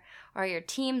vampire or you're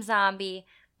team zombie,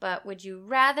 but would you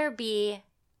rather be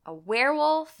a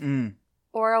werewolf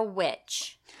or a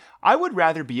witch? I would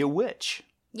rather be a witch.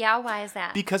 Yeah, why is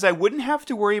that? Because I wouldn't have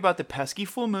to worry about the pesky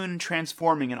full moon and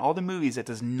transforming in all the movies. It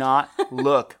does not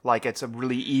look like it's a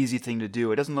really easy thing to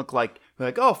do. It doesn't look like,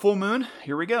 oh, full moon,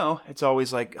 here we go. It's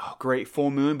always like, oh, great,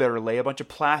 full moon, better lay a bunch of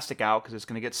plastic out because it's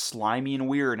going to get slimy and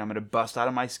weird and I'm going to bust out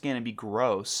of my skin and be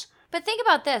gross. But think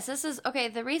about this. This is, okay,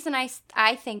 the reason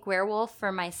I think werewolf for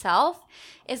myself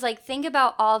is like, think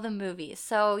about all the movies.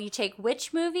 So you take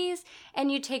witch movies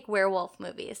and you take werewolf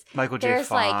movies. Michael J.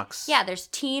 Fox. There's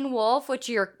Teen Wolf, which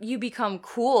you become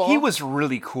cool. He was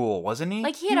really cool, wasn't he?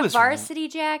 Like he had a varsity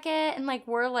jacket and like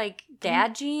wore like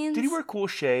dad jeans. Did he wear cool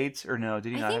shades or no?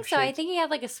 Did he not have shades? I think so. I think he had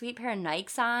like a sweet pair of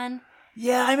Nikes on.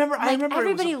 Yeah, I remember.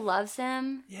 Everybody loves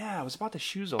him. Yeah, it was about the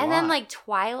shoes a lot. And then like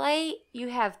Twilight, you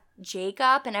have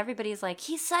Jacob, and everybody's like,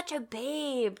 he's such a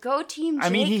babe. Go Team Jacob. I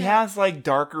mean, he has like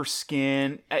darker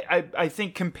skin. I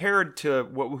think compared to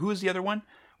who's the other one?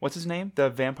 What's his name? The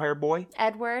vampire boy?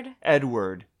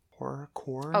 Edward. Oh,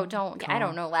 I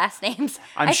don't know last names.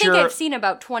 I think I've seen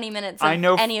about 20 minutes of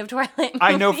any of Twilight movies.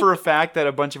 I know for a fact that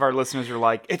a bunch of our listeners are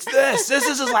like, it's this. This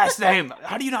is his last name.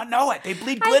 How do you not know it? They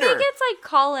bleed glitter. I think it's like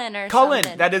Cullen or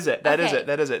something. That is it. That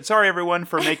is it. Sorry, everyone,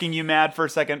 for making you mad for a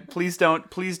second. Please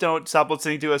don't stop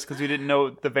listening to us because we didn't know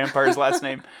the vampire's last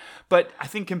name. But I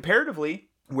think comparatively,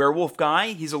 werewolf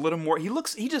guy, he's a little more,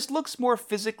 he just looks more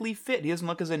physically fit. He doesn't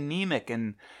look as anemic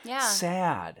and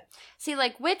sad. See,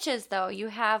 like witches though, you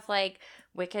have like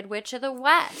Wicked Witch of the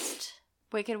West,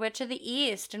 Wicked Witch of the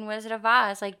East, and Wizard of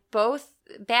Oz. Like both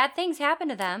bad things happen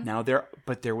to them. Now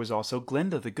but there was also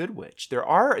Glinda the Good Witch. There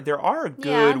are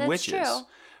good witches. True.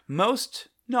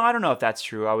 No, I don't know if that's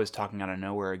true. I was talking out of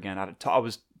nowhere again. I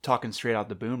was talking straight out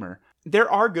the boomer. There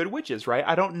are good witches, right?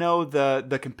 I don't know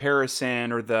the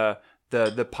comparison or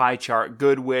the pie chart,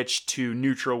 good witch to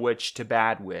neutral witch to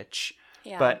bad witch.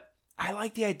 Yeah. But I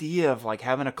like the idea of like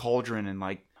having a cauldron and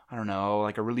like, I don't know,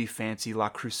 like a really fancy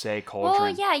Le Creuset cauldron. Well,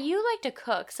 yeah, you like to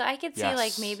cook, so I could see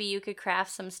like maybe you could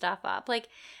craft some stuff up. Like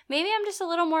maybe I'm just a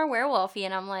little more werewolfy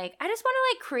and I'm like, I just want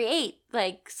to like create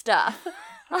like stuff.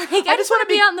 Like I just want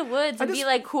to be out in the woods and be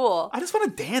like cool. I just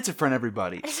want to dance in front of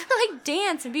everybody. I just want to like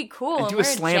dance and be cool and do wear a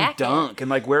slam dunk and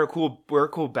like wear a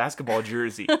cool basketball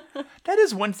jersey. That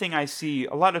is one thing I see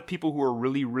a lot of people who are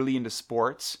really, really into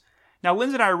sports. Now,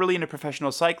 Lindsay and I are really into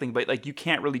professional cycling, but like you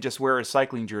can't really just wear a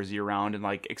cycling jersey around and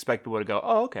like expect people to go,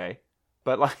 oh, okay.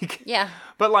 But like,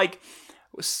 but like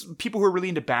people who are really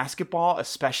into basketball,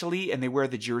 especially, and they wear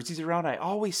the jerseys around, I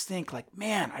always think like,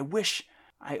 man, I wish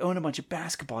I own a bunch of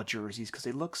basketball jerseys because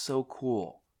they look so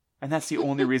cool. And that's the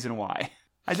only reason why.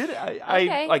 I did it.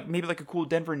 I like maybe like a cool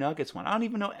Denver Nuggets one. I don't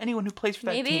even know anyone who plays for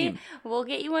that team. Maybe we'll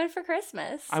get you one for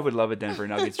Christmas. I would love a Denver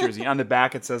Nuggets jersey. On the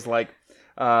back it says like,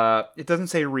 it doesn't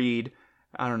say Reed.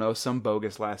 I don't know, some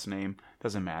bogus last name.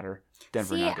 Doesn't matter.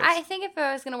 Denver Nuggets. I think if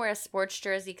I was going to wear a sports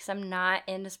jersey, because I'm not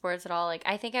into sports at all, like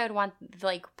I think I would want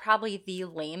like probably the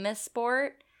lamest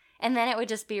sport. And then it would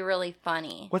just be really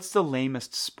funny. What's the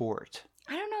lamest sport?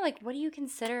 I don't know, like what do you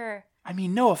consider? I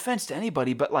mean, no offense to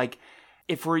anybody, but like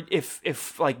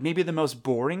if like maybe the most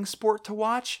boring sport to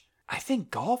watch, I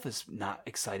think golf is not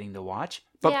exciting to watch.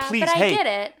 But yeah, please, but I get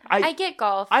it. I get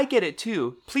golf. I get it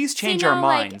too. Please change our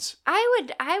minds.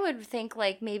 Like, I would think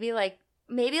like maybe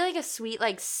a sweet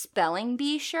like spelling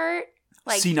bee shirt.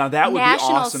 Like see, now that would be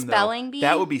awesome. National Spelling Bee.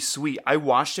 That would be sweet. I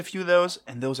watched a few of those,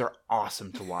 and those are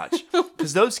awesome to watch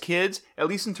because those kids, at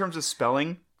least in terms of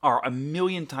spelling, are a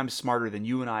million times smarter than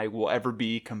you and I will ever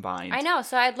be combined. I know,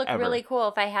 so I'd look really cool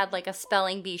if I had like a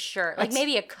spelling bee shirt. Like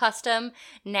maybe a custom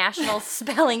national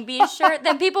spelling bee shirt.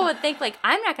 Then people would think like,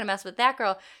 I'm not going to mess with that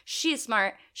girl. She's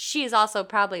smart. She's also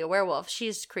probably a werewolf.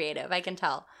 She's creative. I can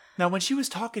tell. Now, when she was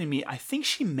talking to me, I think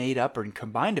she made up or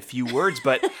combined a few words,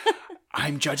 but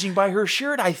I'm judging by her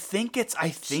shirt. I think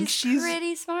she's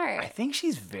pretty smart. I think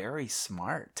she's very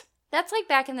smart. That's like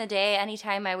back in the day,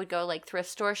 anytime I would go like thrift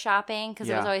store shopping, because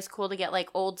it was always cool to get like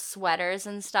old sweaters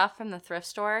and stuff from the thrift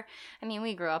store. I mean,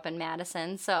 we grew up in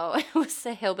Madison, so it was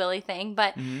a hillbilly thing.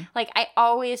 But like I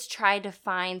always tried to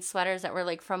find sweaters that were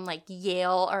like from like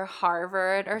Yale or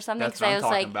Harvard or something. That's what I'm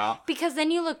talking about. Because then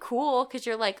you look cool because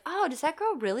you're like, oh, does that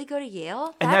girl really go to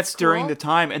Yale? And that's cool. During the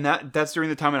time, and that's during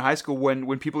the time in high school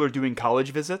when people are doing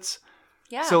college visits.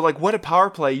 Yeah. So, like, what a power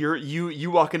play.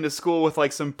 You walk into school with,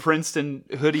 like, some Princeton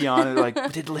hoodie on and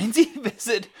like, did Lindsay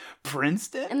visit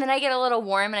Princeton? And then I get a little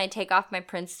warm and I take off my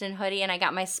Princeton hoodie and I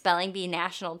got my Spelling Bee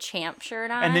national champ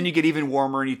shirt on. And then you get even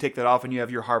warmer and you take that off and you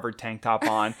have your Harvard tank top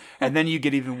on. And then you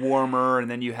get even warmer and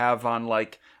then you have on,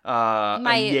 like, a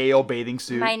Yale bathing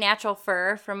suit. My natural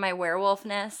fur from my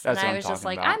werewolfness. That's and what I was I'm just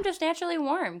like, talking about. I'm just naturally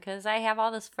warm because I have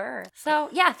all this fur. So,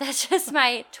 yeah, that's just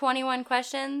my 21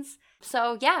 questions.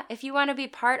 So, yeah, if you want to be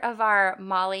part of our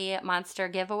Molly Monster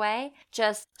giveaway,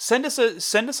 just send us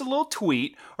a little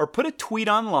tweet or put a tweet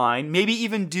online. Maybe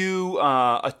even do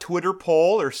a Twitter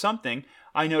poll or something.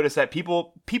 I notice that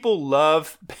people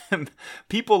love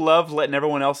letting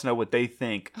everyone else know what they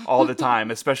think all the time,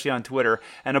 especially on Twitter.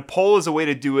 And a poll is a way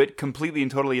to do it completely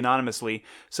and totally anonymously.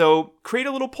 So create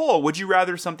a little poll. Would you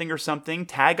rather something or something?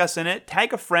 Tag us in it.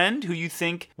 Tag a friend who you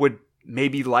think would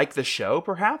maybe like the show,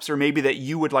 perhaps, or maybe that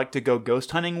you would like to go ghost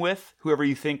hunting with, whoever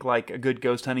you think like a good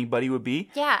ghost hunting buddy would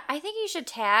be. Yeah, I think you should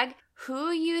tag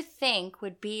who you think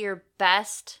would be your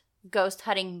best ghost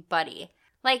hunting buddy.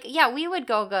 Like, yeah, we would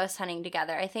go ghost hunting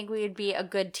together. I think we would be a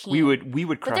good team. We would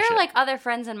crush it. But there are like other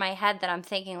friends in my head that I'm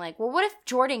thinking like, well, what if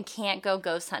Jordan can't go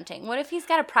ghost hunting? What if he's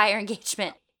got a prior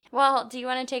engagement? Well, do you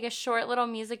want to take a short little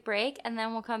music break and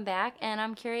then we'll come back? And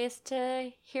I'm curious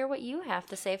to hear what you have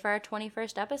to say for our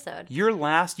 21st episode. Your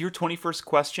 21st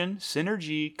question,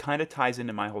 synergy kind of ties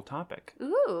into my whole topic.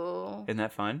 Ooh. Isn't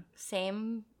that fun?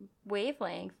 Same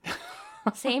wavelength.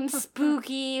 Same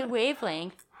spooky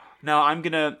wavelength. Now I'm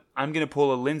gonna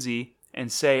pull a Lindsay and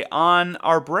say on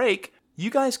our break, you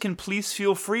guys can please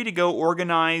feel free to go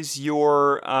organize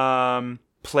your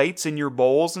plates and your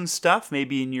bowls and stuff,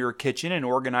 maybe in your kitchen, and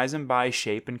organize them by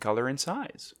shape and color and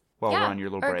size while we're on your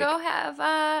little break. Or go have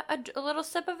a little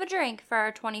sip of a drink for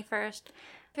our 21st.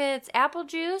 If it's apple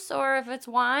juice or if it's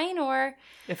wine or...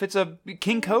 If it's a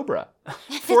King Cobra,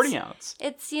 40 ounce.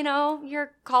 It's,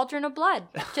 your cauldron of blood.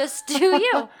 Just do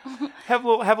you. Have a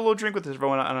little drink with us,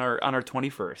 everyone, on our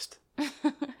 21st.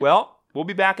 Well, we'll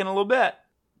be back in a little bit.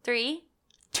 3,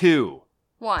 2,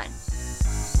 1.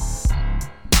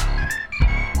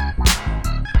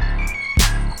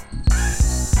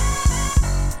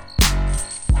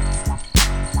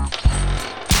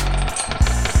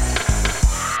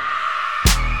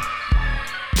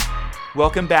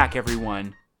 Welcome back,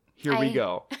 everyone. Here we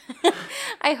go.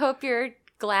 I hope your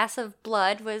glass of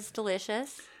blood was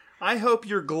delicious. I hope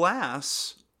your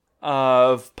glass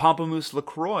of Pamplemousse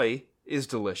LaCroix is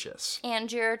delicious. And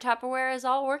your Tupperware is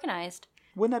all organized.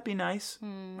 Wouldn't that be nice?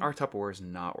 Our Tupperware is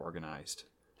not organized.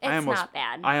 It's not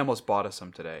bad. I almost bought us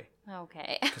some today.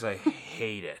 Okay. Because I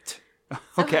hate it.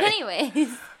 Okay.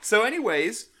 So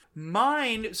anyways,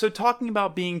 mine, so talking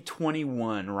about being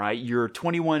 21, right? You're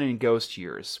 21 in ghost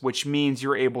years, which means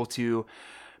you're able to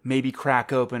maybe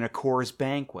crack open a Coors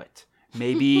Banquet.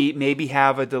 Maybe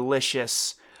have a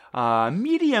delicious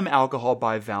medium alcohol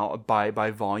by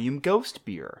volume ghost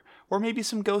beer. Or maybe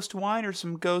some ghost wine or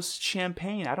some ghost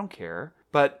champagne. I don't care.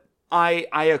 But I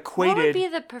equated... What would be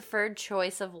the preferred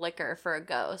choice of liquor for a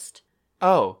ghost?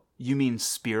 Oh, you mean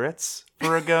spirits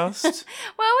for a ghost?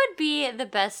 What would be the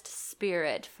best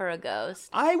spirit for a ghost?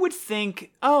 I would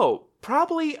think,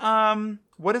 probably,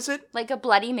 what is it? Like a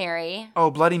Bloody Mary. Oh,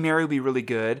 Bloody Mary would be really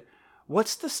good.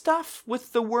 What's the stuff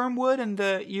with the wormwood and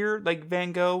the ear? Like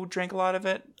Van Gogh drank a lot of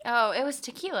it? Oh, it was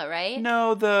tequila, right?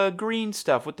 No, the green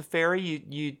stuff with the fairy.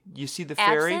 You see the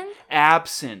fairy?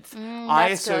 Absinthe? I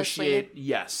associate, ghostly.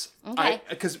 yes. Okay.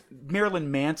 Because Marilyn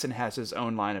Manson has his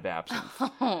own line of absinthe.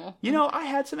 Oh. I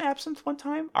had some absinthe one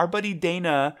time. Our buddy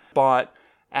Dana bought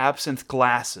absinthe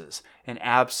glasses, an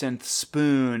absinthe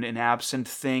spoon, an absinthe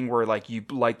thing where like you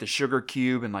light the sugar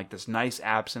cube and like this nice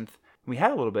absinthe. We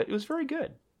had a little bit. It was very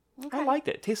good. Okay. I liked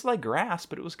it. It tasted like grass,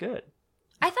 but it was good.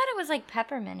 I thought it was like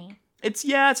pepperminty. It's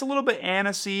a little bit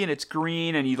anisey and it's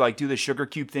green and you like do the sugar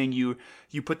cube thing. You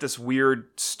put this weird,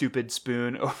 stupid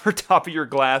spoon over top of your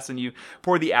glass and you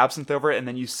pour the absinthe over it and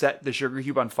then you set the sugar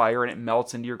cube on fire and it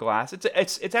melts into your glass. It's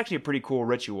actually a pretty cool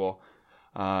ritual.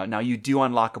 Now you do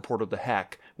unlock a portal to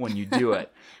heck when you do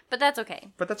it. But that's okay.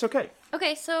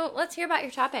 Okay, so let's hear about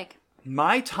your topic.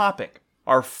 My topic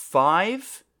are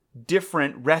 5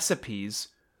 different recipes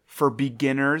for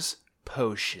beginners'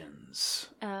 potions.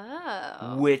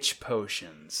 Oh. Which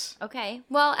potions? Okay.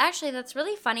 Well, actually, that's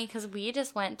really funny because we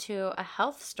just went to a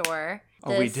health store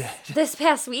we did. this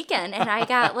past weekend, and I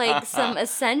got like some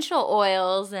essential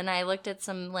oils, and I looked at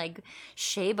some like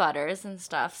shea butters and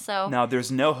stuff. So now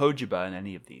there's no jojoba in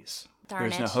any of these.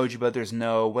 There's no jojoba. There's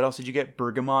no, what else did you get?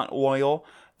 Bergamot oil.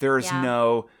 There's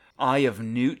no eye of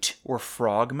newt or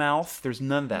frog mouth. There's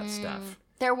none of that stuff.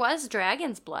 There was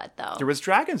dragon's blood, though. There was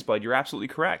dragon's blood. You're absolutely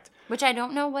correct. Which I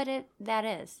don't know what that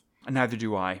is. Neither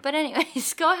do I. But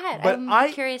anyways, go ahead. But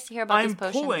I'm curious to hear about this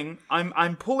potion.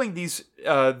 I'm pulling these.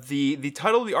 The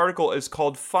title of the article is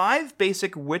called 5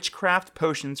 Basic Witchcraft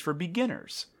Potions for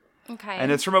Beginners. Okay.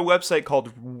 And it's from a website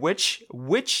called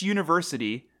Witch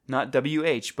University, not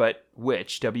WH, but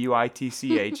Witch,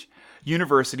 WITCH,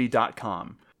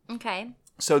 university.com. Okay.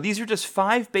 So these are just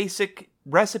 5 basic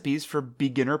recipes for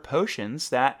beginner potions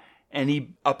that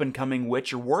any up-and-coming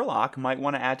witch or warlock might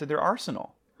want to add to their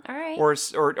arsenal. All right.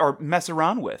 Or mess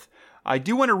around with. I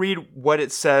do want to read what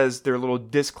it says, their little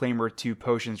disclaimer to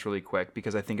potions really quick,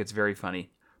 because I think it's very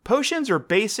funny. Potions are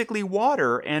basically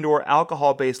water and or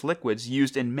alcohol-based liquids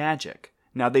used in magic.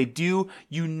 Now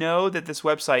you know that this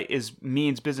website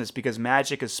means business because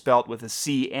magic is spelt with a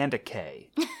C and a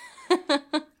K.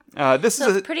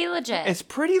 It's pretty legit. It's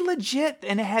pretty legit,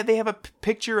 and they have a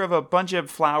picture of a bunch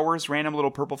of flowers, random little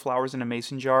purple flowers in a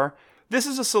mason jar. This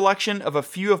is a selection of a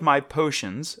few of my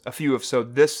potions.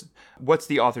 What's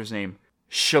the author's name?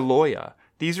 Shaloya.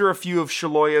 These are a few of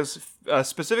Shaloya's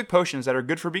specific potions that are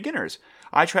good for beginners.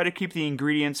 I try to keep the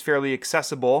ingredients fairly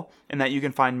accessible, and that you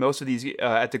can find most of these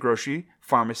at the grocery,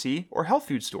 pharmacy, or health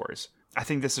food stores. I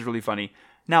think this is really funny.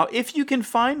 Now, if you can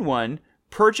find one,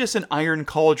 purchase an iron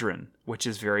cauldron, which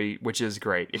is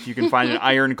great. If you can find an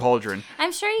iron cauldron.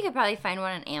 I'm sure you could probably find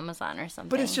one on Amazon or something.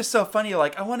 But it's just so funny.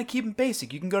 Like, I want to keep them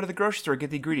basic. You can go to the grocery store, get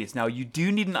the ingredients. Now, you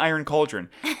do need an iron cauldron.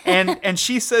 And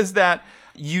she says that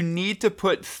you need to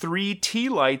put 3 tea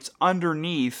lights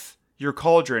underneath your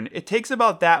cauldron. It takes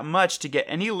about that much to get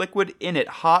any liquid in it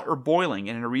hot or boiling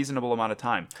in a reasonable amount of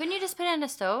time. Couldn't you just put it in a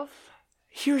stove?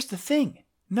 Here's the thing.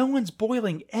 No one's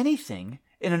boiling anything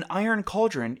in an iron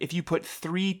cauldron if you put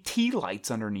 3 tea lights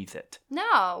underneath it.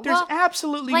 No. There's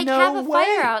absolutely no way. Have a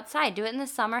fire outside. Do it in the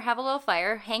summer. Have a little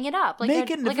fire. Hang it up. Like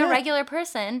a regular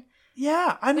person.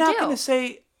 Yeah. I'm not going to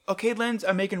say, okay, Linz,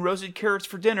 I'm making roasted carrots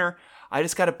for dinner. I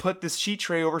just got to put this sheet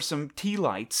tray over some tea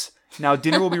lights. Now,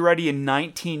 dinner will be ready in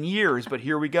 19 years, but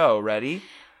here we go. Ready?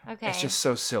 Okay. It's just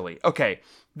so silly. Okay.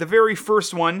 The very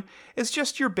first one is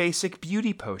just your basic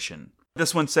beauty potion.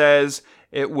 This one says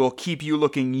it will keep you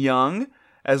looking young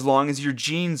as long as your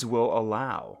genes will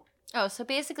allow. Oh, so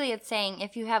basically it's saying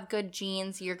if you have good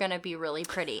genes, you're going to be really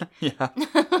pretty. Yeah.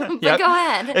 But go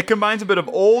ahead. It combines a bit of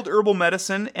old herbal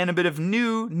medicine and a bit of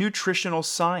new nutritional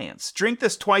science. Drink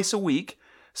this twice a week.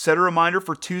 Set a reminder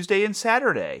for Tuesday and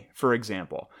Saturday, for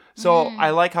example. So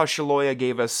I like how Shaloya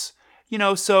gave us, the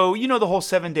whole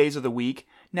 7 days of the week.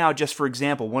 Now, just for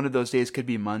example, one of those days could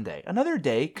be Monday. Another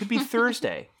day could be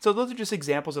Thursday. So those are just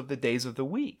examples of the days of the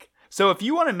week. So if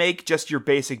you want to make just your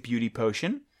basic beauty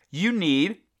potion, you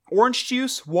need orange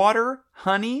juice, water,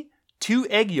 honey, 2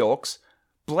 egg yolks.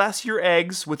 Bless your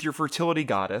eggs with your fertility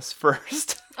goddess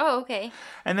first. Oh, okay.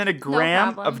 And then a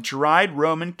gram of dried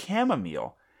Roman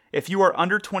chamomile. If you are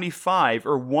under 25,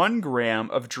 or 1 gram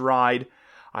of dried,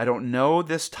 I don't know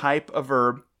this type of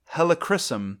herb,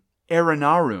 Helichrysum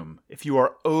arenarum, if you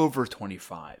are over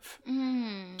 25.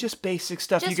 Just basic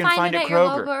stuff you can find at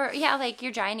Kroger. Your like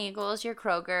your Giant Eagles, your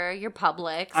Kroger, your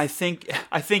Publix. I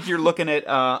think you're looking at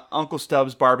Uncle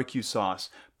Stubbs barbecue sauce,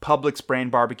 Publix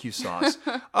brand barbecue sauce.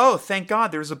 Oh, thank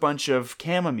God there's a bunch of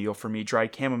chamomile for me,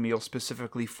 dried chamomile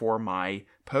specifically for my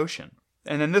potion.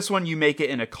 And then this one, you make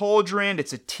it in a cauldron.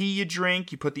 It's a tea you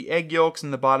drink. You put the egg yolks in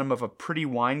the bottom of a pretty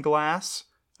wine glass.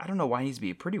 I don't know why it needs to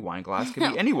be a pretty wine glass. It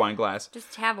could be any wine glass.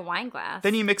 Just have a wine glass.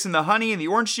 Then you mix in the honey and the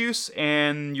orange juice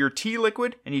and your tea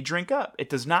liquid, and you drink up. It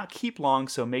does not keep long,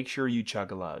 so make sure you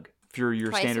chug a lug for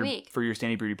your standard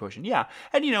beauty potion. Yeah,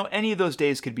 and any of those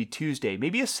days could be Tuesday,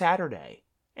 maybe a Saturday,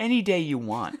 any day you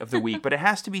want of the week, but it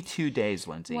has to be 2 days,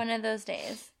 Lindsay. One of those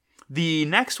days. The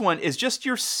next one is just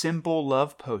your simple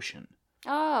love potion.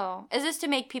 Oh, is this to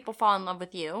make people fall in love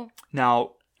with you?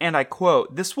 Now, and I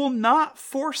quote, "This will not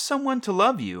force someone to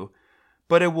love you,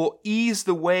 but it will ease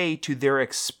the way to their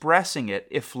expressing it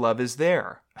if love is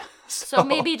there." So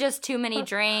maybe just too many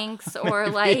drinks or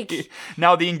like...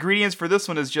 Now, the ingredients for this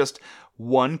one is just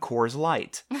 1 Coors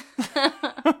Light.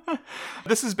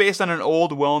 This is based on an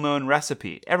old, well-known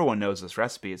recipe. Everyone knows this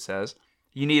recipe, it says.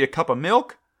 You need a cup of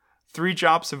milk, 3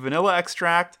 drops of vanilla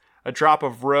extract, a drop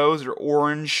of rose or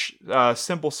orange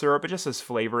simple syrup. It just says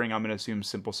flavoring. I'm going to assume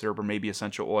simple syrup or maybe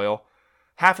essential oil.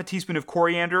 Half a teaspoon of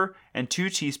coriander and 2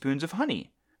 teaspoons of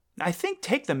honey. I think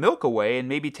take the milk away and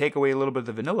maybe take away a little bit of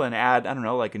the vanilla and add, I don't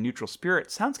know, like a neutral spirit.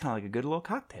 Sounds kind of like a good little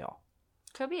cocktail.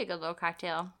 Could be a good little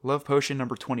cocktail. Love potion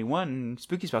number 21,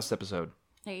 Spooky Spouse episode.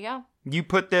 There you go. You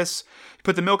put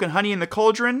the milk and honey in the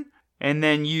cauldron, and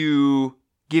then you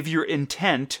Give your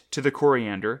intent to the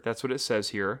coriander. That's what it says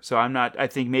here. So I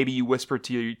think maybe you whisper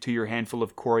to your handful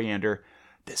of coriander,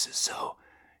 this is so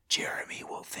Jeremy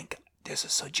will think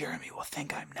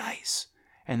I'm nice.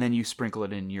 And then you sprinkle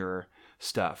it in your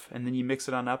stuff. And then you mix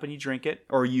it on up and you drink it.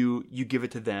 Or you give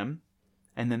it to them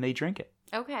and then they drink it.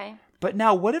 Okay. But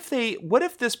now what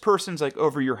if this person's like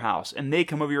over your house and they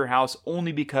come over your house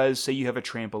only because, say, you have a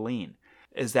trampoline?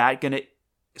 Is that going to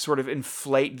sort of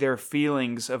inflate their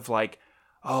feelings of like,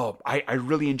 oh, I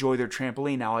really enjoy their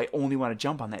trampoline. Now I only want to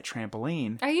jump on that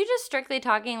trampoline. Are you just strictly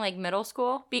talking like middle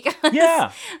school? Because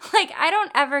yeah. Like I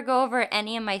don't ever go over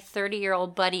any of my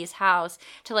 30-year-old buddies' house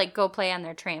to like go play on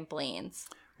their trampolines.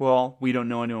 Well, we don't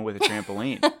know anyone with a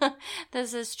trampoline.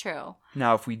 This is true.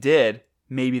 Now, if we did,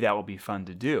 maybe that will be fun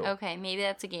to do. Okay, maybe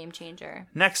that's a game changer.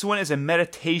 Next one is a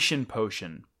meditation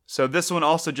potion. So this one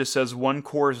also just says 1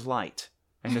 Coors Light.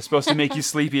 And it's supposed to make you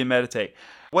sleepy and meditate.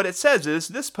 What it says is,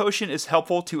 this potion is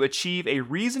helpful to achieve a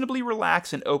reasonably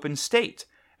relaxed and open state,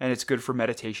 and it's good for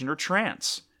meditation or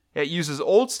trance. It uses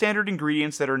old standard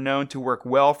ingredients that are known to work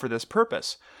well for this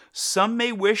purpose. Some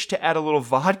may wish to add a little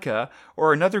vodka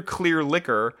or another clear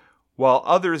liquor, while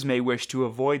others may wish to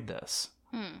avoid this.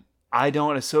 I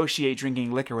don't associate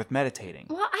drinking liquor with meditating.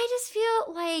 Well, I just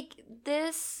feel like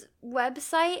this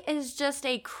website is just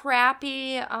a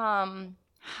crappy,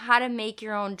 how to make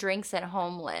your own drinks at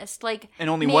home list. And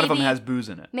only one of them has booze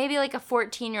in it. Maybe like a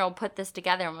 14-year-old put this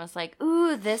together and was like,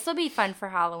 ooh, this will be fun for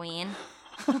Halloween.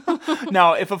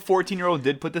 Now, if a 14-year-old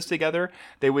did put this together,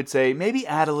 they would say, maybe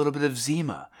add a little bit of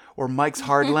Zima, or Mike's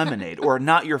Hard Lemonade, or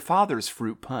Not Your Father's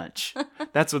Fruit Punch.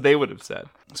 That's what they would have said.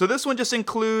 So this one just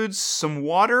includes some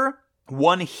water,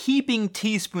 1 heaping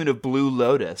teaspoon of Blue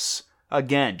Lotus.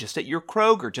 Again, just at your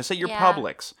Kroger, just at your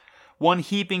Publix. 1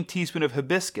 heaping teaspoon of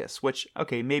hibiscus, which,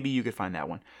 okay, maybe you could find that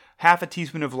one. Half a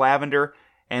teaspoon of lavender,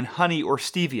 and honey or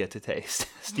stevia to taste.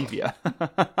 Stevia.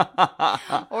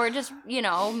 Or just,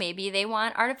 maybe they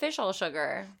want artificial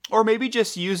sugar. Or maybe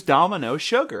just use Domino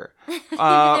sugar. Maybe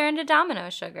they're into Domino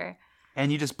sugar.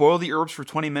 And you just boil the herbs for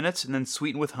 20 minutes and then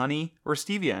sweeten with honey or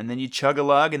stevia. And then you chug a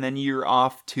lug and then you're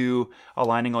off to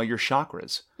aligning all your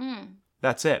chakras.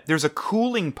 That's it. There's a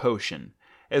cooling potion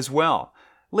as well.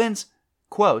 Lynn's,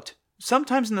 quote,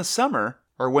 sometimes in the summer,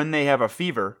 or when they have a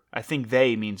fever, I think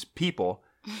they means people.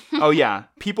 Oh yeah,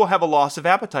 people have a loss of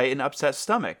appetite and upset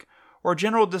stomach, or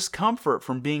general discomfort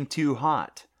from being too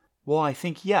hot. Well, I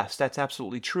think, yes, that's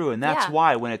absolutely true. And that's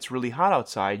why when it's really hot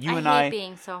outside, I hate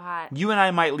being so hot. You and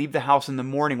I might leave the house in the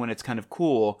morning when it's kind of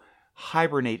cool,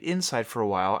 hibernate inside for a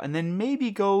while, and then maybe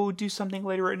go do something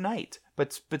later at night.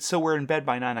 But so we're in bed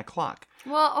by 9 o'clock.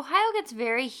 Well, Ohio gets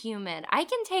very humid. I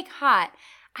can take hot.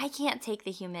 I can't take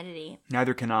the humidity.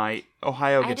 Neither can I.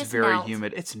 Ohio gets very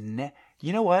humid. It's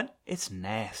you know what? It's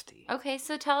nasty. Okay,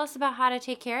 so tell us about how to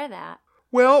take care of that.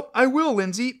 Well, I will,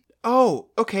 Lindsay. Oh,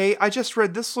 okay. I just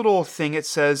read this little thing. It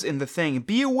says in the thing,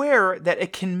 be aware that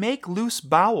it can make loose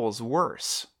bowels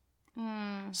worse.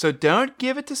 So don't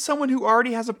give it to someone who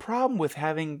already has a problem with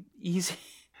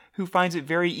who finds it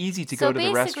very easy to go to the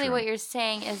restroom. So basically what you're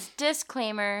saying is,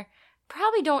 disclaimer,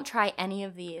 probably don't try any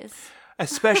of these.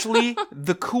 Especially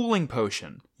the cooling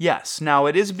potion. Yes. Now,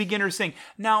 it is a beginner's thing.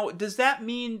 Now, does that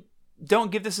mean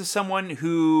don't give this to someone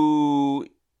who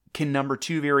can number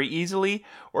 2 very easily?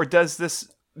 Or does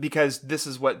this, because this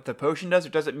is what the potion does, or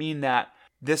does it mean that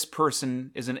this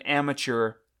person is an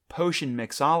amateur potion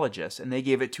mixologist and they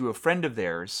gave it to a friend of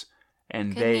theirs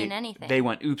and they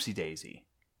went oopsie daisy?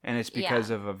 And it's because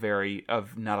of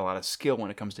not a lot of skill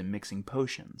when it comes to mixing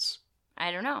potions.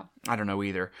 I don't know. I don't know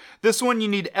either. This one, you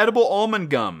need edible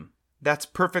almond gum. That's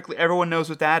perfectly, everyone knows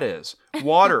what that is.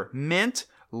 Water, mint,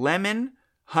 lemon,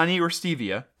 honey or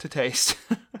stevia to taste.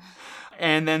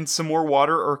 And then some more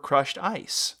water or crushed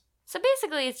ice. So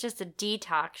basically it's just a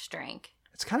detox drink.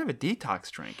 It's kind of a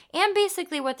detox drink. And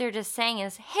basically what they're just saying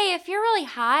is, hey, if you're really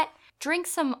hot, drink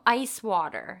some ice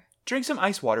water. Drink some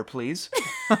ice water, please.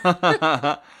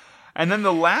 And then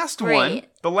the last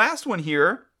one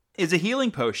here is a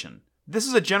healing potion. This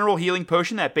is a general healing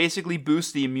potion that basically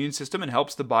boosts the immune system and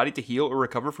helps the body to heal or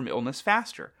recover from illness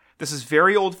faster. This is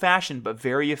very old-fashioned, but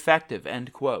very effective,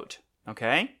 end quote.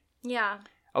 Okay? Yeah.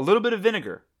 A little bit of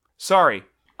vinegar. Sorry,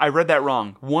 I read that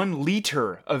wrong. 1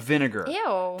 liter of vinegar.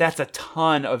 Ew. That's a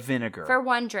ton of vinegar. For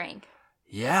one drink.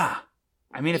 Yeah.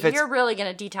 I mean, if you're really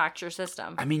going to detox your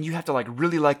system. I mean, you have to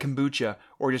really like kombucha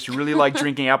or just really like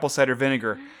drinking apple cider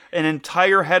vinegar. An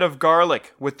entire head of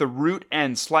garlic with the root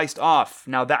end sliced off.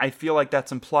 Now, that I feel like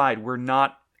that's implied. We're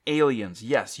not aliens.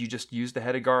 Yes, you just used the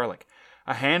head of garlic.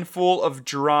 A handful of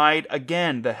dried,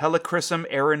 again, the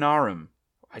Helichrysum arenarum.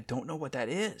 I don't know what that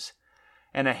is.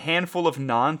 and a handful of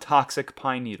non-toxic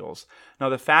pine needles. Now,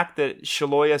 the fact that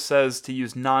Shaloya says to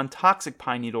use non-toxic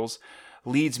pine needles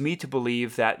leads me to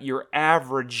believe that your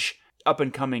average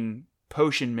up-and-coming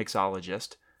potion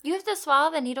mixologist... You have to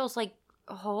swallow the needles, like,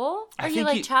 whole? Or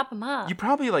you chop them up? You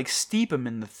probably, like, steep them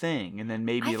in the thing, and then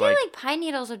maybe, I feel like pine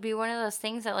needles would be one of those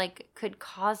things that, like, could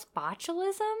cause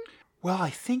botulism? Well, I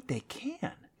think they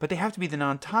can, but they have to be the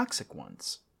non-toxic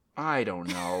ones. I don't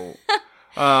know.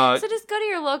 So just go to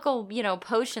your local,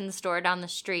 potion store down the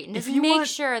street and just make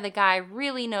sure the guy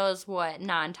really knows what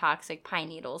non-toxic pine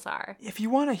needles are. If you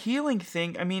want a healing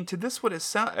thing, I mean, to this what it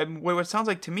sounds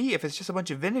like to me, if it's just a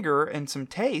bunch of vinegar and some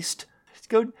taste, just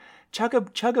go chug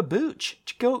a booch.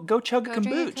 Go chug a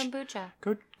kombucha. Drink a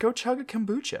kombucha. Go chug a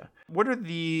kombucha. What are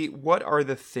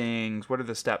the things? What are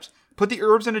the steps? Put the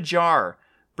herbs in a jar.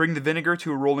 Bring the vinegar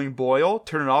to a rolling boil.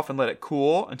 Turn it off and let it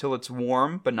cool until it's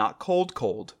warm, but not cold.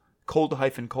 Cold.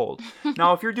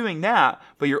 Now, if you're doing that,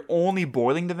 but you're only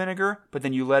boiling the vinegar, but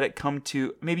then you let it come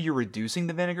to, maybe you're reducing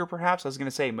the vinegar perhaps. I was going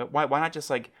to say, why not just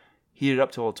like heat it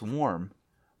up till it's warm?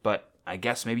 But I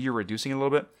guess maybe you're reducing it a little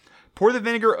bit. Pour the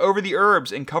vinegar over the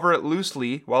herbs and cover it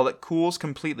loosely while it cools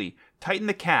completely. Tighten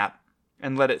the cap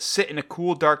and let it sit in a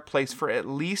cool, dark place for at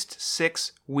least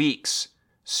 6 weeks.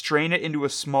 Strain it into a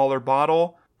smaller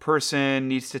bottle. Person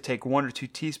needs to take 1 or 2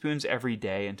 teaspoons every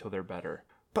day until they're better.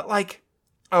 But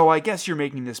I guess you're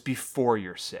making this before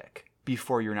you're sick,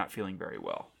 before you're not feeling very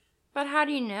well. But how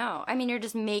do you know? I mean, you're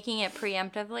just making it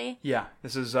preemptively? Yeah,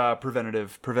 this is a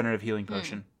preventative healing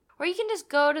potion. Or you can just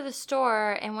go to the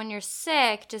store and when you're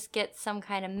sick, just get some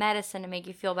kind of medicine to make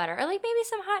you feel better. Or like maybe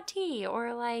some hot tea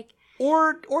or like...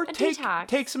 Or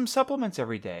take some supplements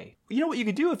every day. You know what you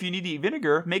could do if you need to eat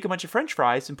vinegar? Make a bunch of French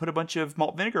fries and put a bunch of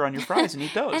malt vinegar on your fries and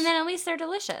eat those. And then at least they're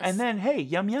delicious. And then, hey,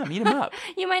 yum, yum, eat them up.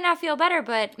 You might not feel better,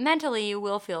 but mentally you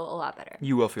will feel a lot better.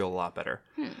 You will feel a lot better.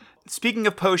 Speaking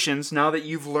of potions, now that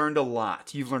you've learned a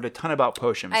lot, you've learned a ton about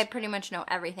potions. I pretty much know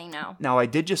everything now. Now, I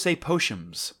did just say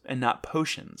potions and not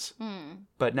potions.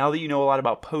 But now that you know a lot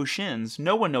about potions,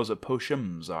 no one knows what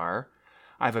potions are.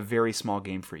 I have a very small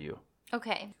game for you.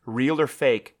 Okay. Real or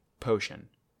fake potion.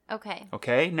 Okay.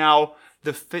 Okay? Now,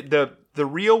 the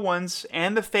real ones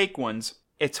and the fake ones,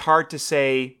 it's hard to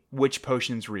say which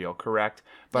potion's real, correct?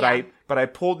 But yeah. I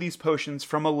pulled these potions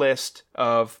from a list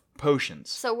of potions.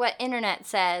 So what internet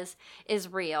says is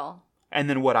real. And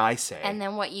then what I say. And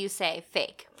then what you say,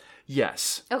 fake.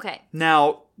 Yes. Okay.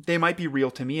 Now, they might be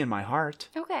real to me in my heart.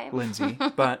 Okay. Lindsay.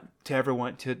 But to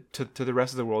everyone, to the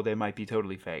rest of the world, they might be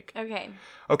totally fake. Okay.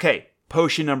 Okay.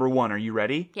 Potion number 1. Are you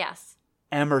ready? Yes.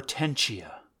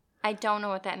 Amertentia. I don't know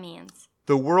what that means.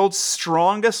 The world's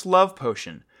strongest love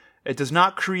potion. It does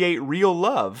not create real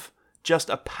love, just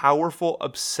a powerful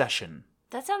obsession.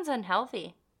 That sounds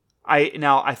unhealthy. I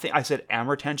think I said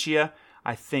amertentia.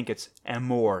 I think it's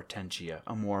amortentia.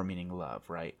 Amor meaning love,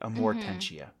 right?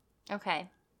 Amortentia. Okay.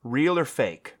 Real or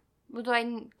fake? Well, do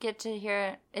I get to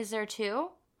hear? Is there 2?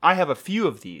 I have a few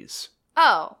of these.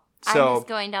 Oh, so I'm just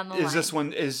going down the line.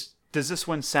 Does this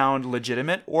one sound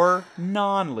legitimate or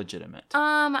non-legitimate?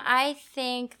 I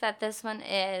think that this one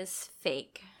is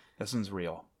fake. This one's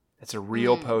real. It's a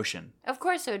real potion. Of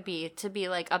course it would be to be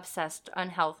like obsessed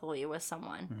unhealthily with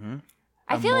someone.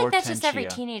 I feel like that's just every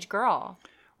teenage girl.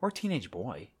 Or teenage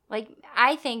boy. Like,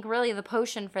 I think really the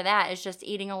potion for that is just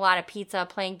eating a lot of pizza,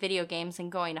 playing video games, and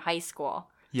going to high school.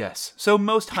 Yes. So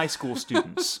most high school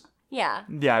students. Yeah.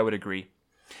 Yeah, I would agree.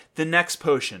 The next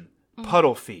potion,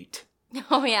 Puddle Feet.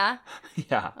 Oh, yeah?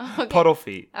 Yeah, okay. Puddle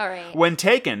Feet. All right. When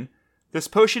taken, this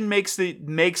potion makes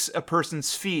a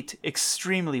person's feet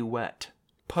extremely wet.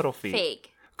 Puddle Feet.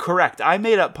 Fake. Correct. I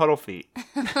made up Puddle Feet.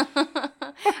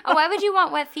 Why would you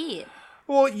want wet feet?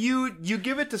 Well, you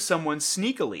give it to someone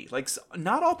sneakily. Like,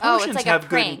 not all potions it's like have a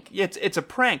prank. good... It's a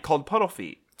prank called Puddle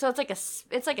Feet. So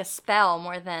it's like a spell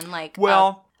more than like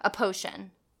a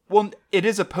potion. Well, it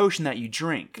is a potion that you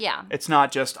drink. Yeah. It's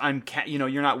not just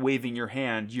you're not waving your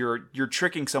hand. You're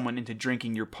tricking someone into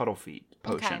drinking your Puddle Feet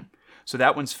potion. Okay. So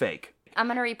that one's fake. I'm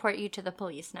going to report you to the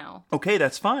police now. Okay,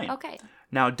 that's fine. Okay.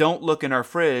 Now, don't look in our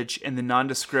fridge in the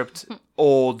nondescript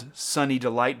old Sunny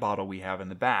Delight bottle we have in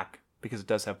the back, because it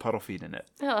does have Puddle Feet in it.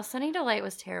 Oh, Sunny Delight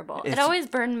was terrible. It always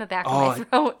burned the back of my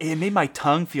throat. It made my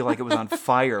tongue feel like it was on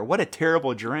fire. What a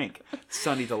terrible drink,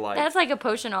 Sunny Delight. That's like a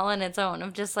potion all on its own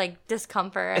of just like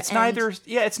discomfort. It's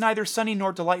neither sunny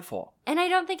nor delightful. And I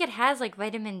don't think it has like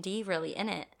vitamin D really in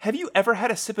it. Have you ever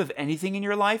had a sip of anything in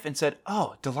your life and said,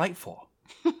 "Oh, delightful"?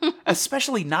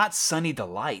 Especially not Sunny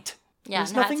Delight. Yeah,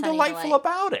 there's nothing delightful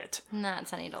about it. Not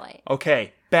Sunny Delight.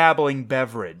 Okay, babbling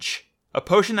beverage. A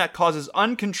potion that causes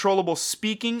uncontrollable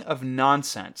speaking of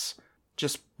nonsense.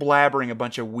 Just blabbering a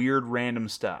bunch of weird random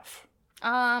stuff.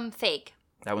 Fake.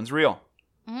 That one's real.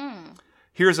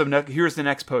 Here's the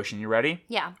next potion. You ready?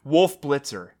 Yeah. Wolf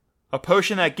Blitzer. A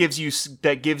potion that gives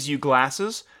you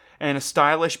glasses and a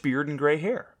stylish beard and gray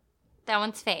hair. That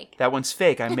one's fake. That one's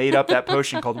fake. I made up that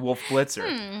potion called Wolf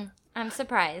Blitzer. I'm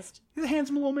surprised. He's a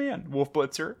handsome little man, Wolf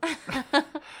Blitzer. It's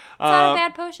not a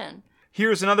bad potion.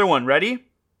 Here's another one. Ready?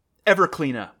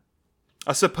 Evercleana.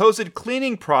 A supposed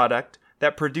cleaning product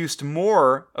that produced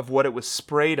more of what it was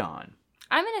sprayed on.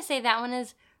 I'm going to say that one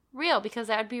is real because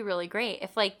that would be really great.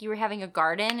 If, like, you were having a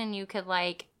garden and you could,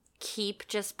 like, keep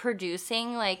just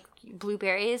producing, like,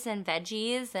 blueberries and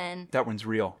veggies and... That one's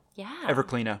real. Yeah.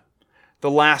 Evercleana.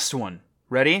 The last one.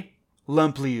 Ready?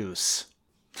 Lumplius.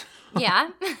 Yeah.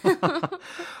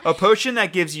 A potion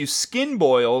that gives you skin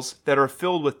boils that are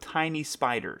filled with tiny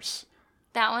spiders.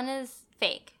 That one is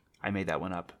fake. I made that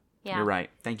one up. Yeah. You're right.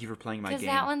 Thank you for playing my game.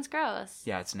 Because that one's gross.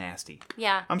 Yeah, it's nasty.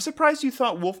 Yeah. I'm surprised you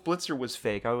thought Wolf Blitzer was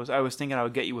fake. I was thinking I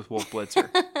would get you with Wolf Blitzer.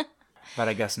 But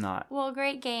I guess not. Well,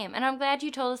 great game. And I'm glad you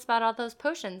told us about all those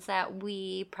potions that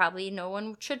no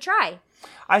one should try.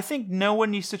 I think no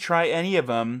one needs to try any of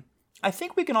them. I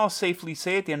think we can all safely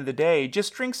say at the end of the day,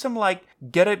 just drink some, like,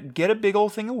 get a big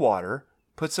old thing of water,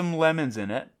 put some lemons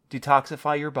in it,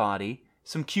 detoxify your body,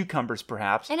 some cucumbers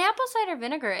perhaps. And apple cider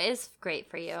vinegar is great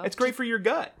for you. It's great for your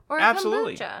gut. Or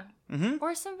absolutely. Kombucha. Mm-hmm.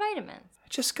 Or some vitamins.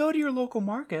 Just go to your local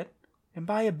market and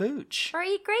buy a booch. Or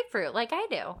eat grapefruit like I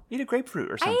do. Eat a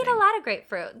grapefruit or something. I eat a lot of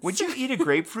grapefruits. Would you eat a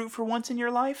grapefruit for once in your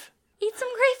life? Eat some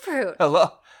grapefruit.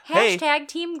 Hello. Hashtag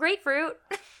Team Grapefruit.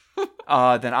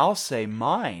 Then I'll say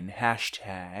mine.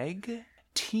 Hashtag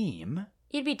team.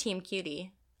 You'd be Team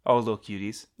Cutie. Oh, little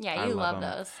cuties. Yeah, I you love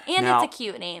them. those. And now, it's a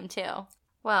cute name, too.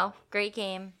 Well, great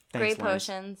game. Thanks, Great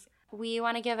potions. We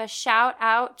want to give a shout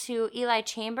out to Eli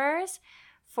Chambers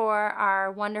for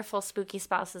our wonderful Spooky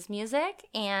Spouses music,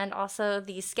 and also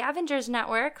the Scavengers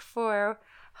Network for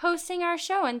hosting our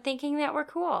show and thinking that we're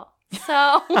cool.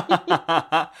 So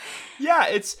yeah,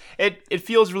 it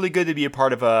feels really good to be a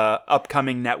part of a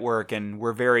upcoming network, and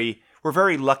we're very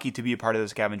lucky to be a part of the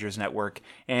Scavengers Network.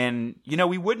 And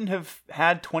we wouldn't have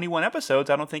had 21 episodes.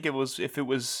 I don't think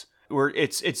it's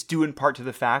due in part to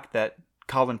the fact that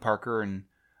Colin Parker and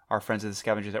our friends at the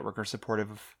Scavengers Network are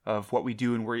supportive of what we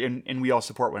do, and we all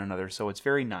support one another. So it's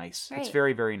very nice. Right. It's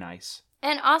very, very nice.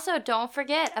 And also, don't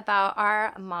forget about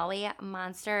our Molly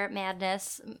Monster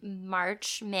Madness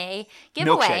May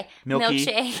giveaway.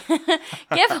 Milkshake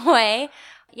giveaway.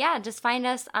 Yeah, just find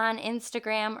us on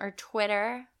Instagram or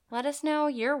Twitter. Let us know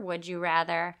your would you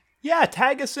rather. Yeah,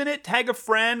 tag us in it. Tag a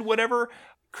friend, whatever.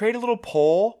 Create a little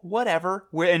poll, whatever.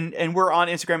 We're on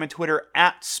Instagram and Twitter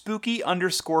at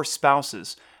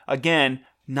spooky_spouses. Again,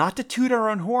 not to toot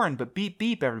our own horn, but beep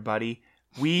beep, everybody.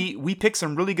 We picked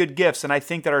some really good gifts, and I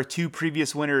think that our two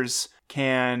previous winners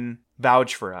can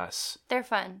vouch for us. They're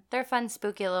fun. They're fun,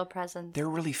 spooky little presents. They're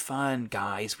really fun,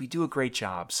 guys. We do a great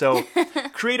job. So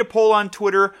create a poll on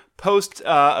Twitter, post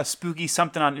a spooky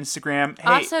something on Instagram. Hey,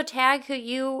 also tag who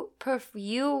you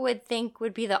would think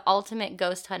would be the ultimate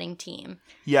ghost hunting team.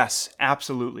 Yes,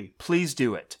 absolutely. Please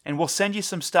do it. And we'll send you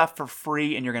some stuff for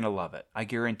free, and you're going to love it. I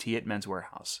guarantee it, Men's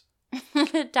Warehouse.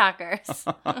 Dockers.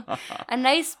 A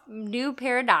nice new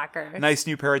pair of Dockers. Nice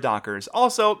new pair of Dockers.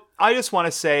 Also, I just want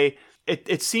to say,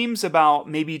 it seems about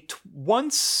maybe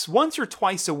once or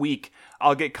twice a week,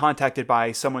 I'll get contacted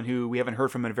by someone who we haven't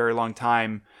heard from in a very long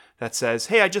time that says,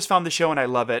 hey, I just found the show and I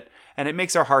love it. And it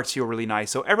makes our hearts feel really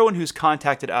nice. So everyone who's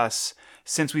contacted us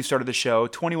since we started the show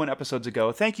 21 episodes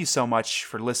ago, thank you so much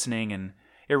for listening. And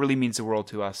it really means the world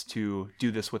to us to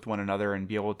do this with one another and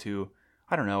be able to,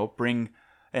 bring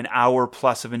an hour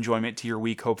plus of enjoyment to your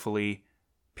week, hopefully,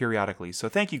 periodically. So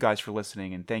thank you guys for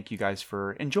listening, and thank you guys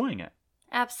for enjoying it.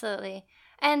 Absolutely.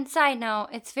 And side note,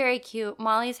 it's very cute.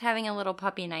 Molly's having a little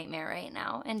puppy nightmare right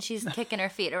now, and she's kicking her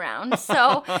feet around.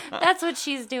 So that's what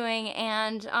she's doing.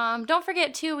 And don't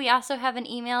forget, too, we also have an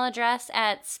email address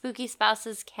at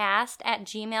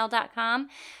spookyspousescast@gmail.com.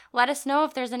 Let us know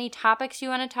if there's any topics you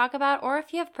want to talk about, or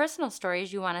if you have personal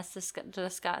stories you want us to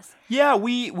discuss. Yeah,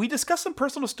 we discussed some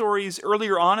personal stories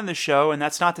earlier on in the show, and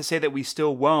that's not to say that we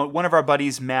still won't. One of our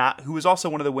buddies, Matt, who was also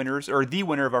one of the winners, or the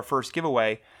winner of our first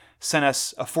giveaway, sent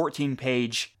us a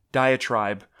 14-page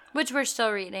diatribe, which we're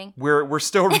still reading. We're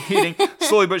still reading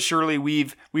slowly but surely.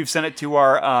 We've sent it to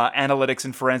our analytics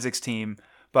and forensics team,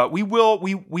 but we will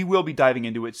be diving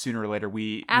into it sooner or later.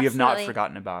 We have not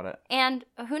forgotten about it. And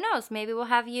who knows? Maybe we'll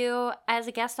have you as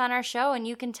a guest on our show, and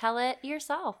you can tell it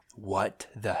yourself. What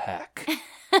the heck?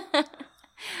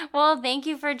 Well, thank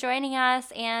you for joining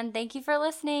us, and thank you for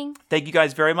listening. Thank you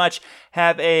guys very much.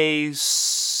 Have a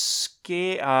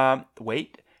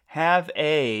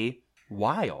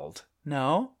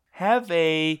have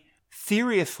a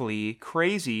seriously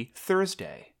crazy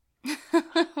Thursday.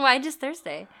 Why just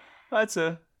Thursday? That's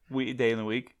a day in the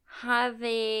week. Have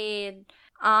a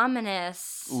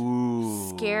ominous,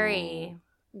 scary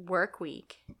work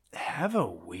week. Have a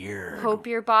weird. Hope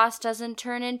your boss doesn't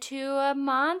turn into a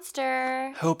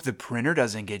monster. Hope the printer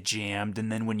doesn't get jammed,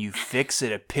 and then when you fix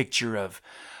it, a picture of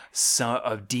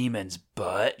Demon's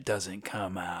butt doesn't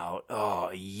come out. Oh,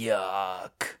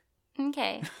 yuck.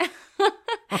 Okay.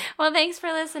 Well, thanks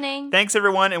for listening. Thanks,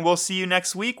 everyone, and we'll see you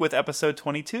next week with episode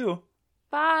 22.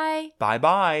 Bye.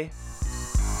 Bye-bye.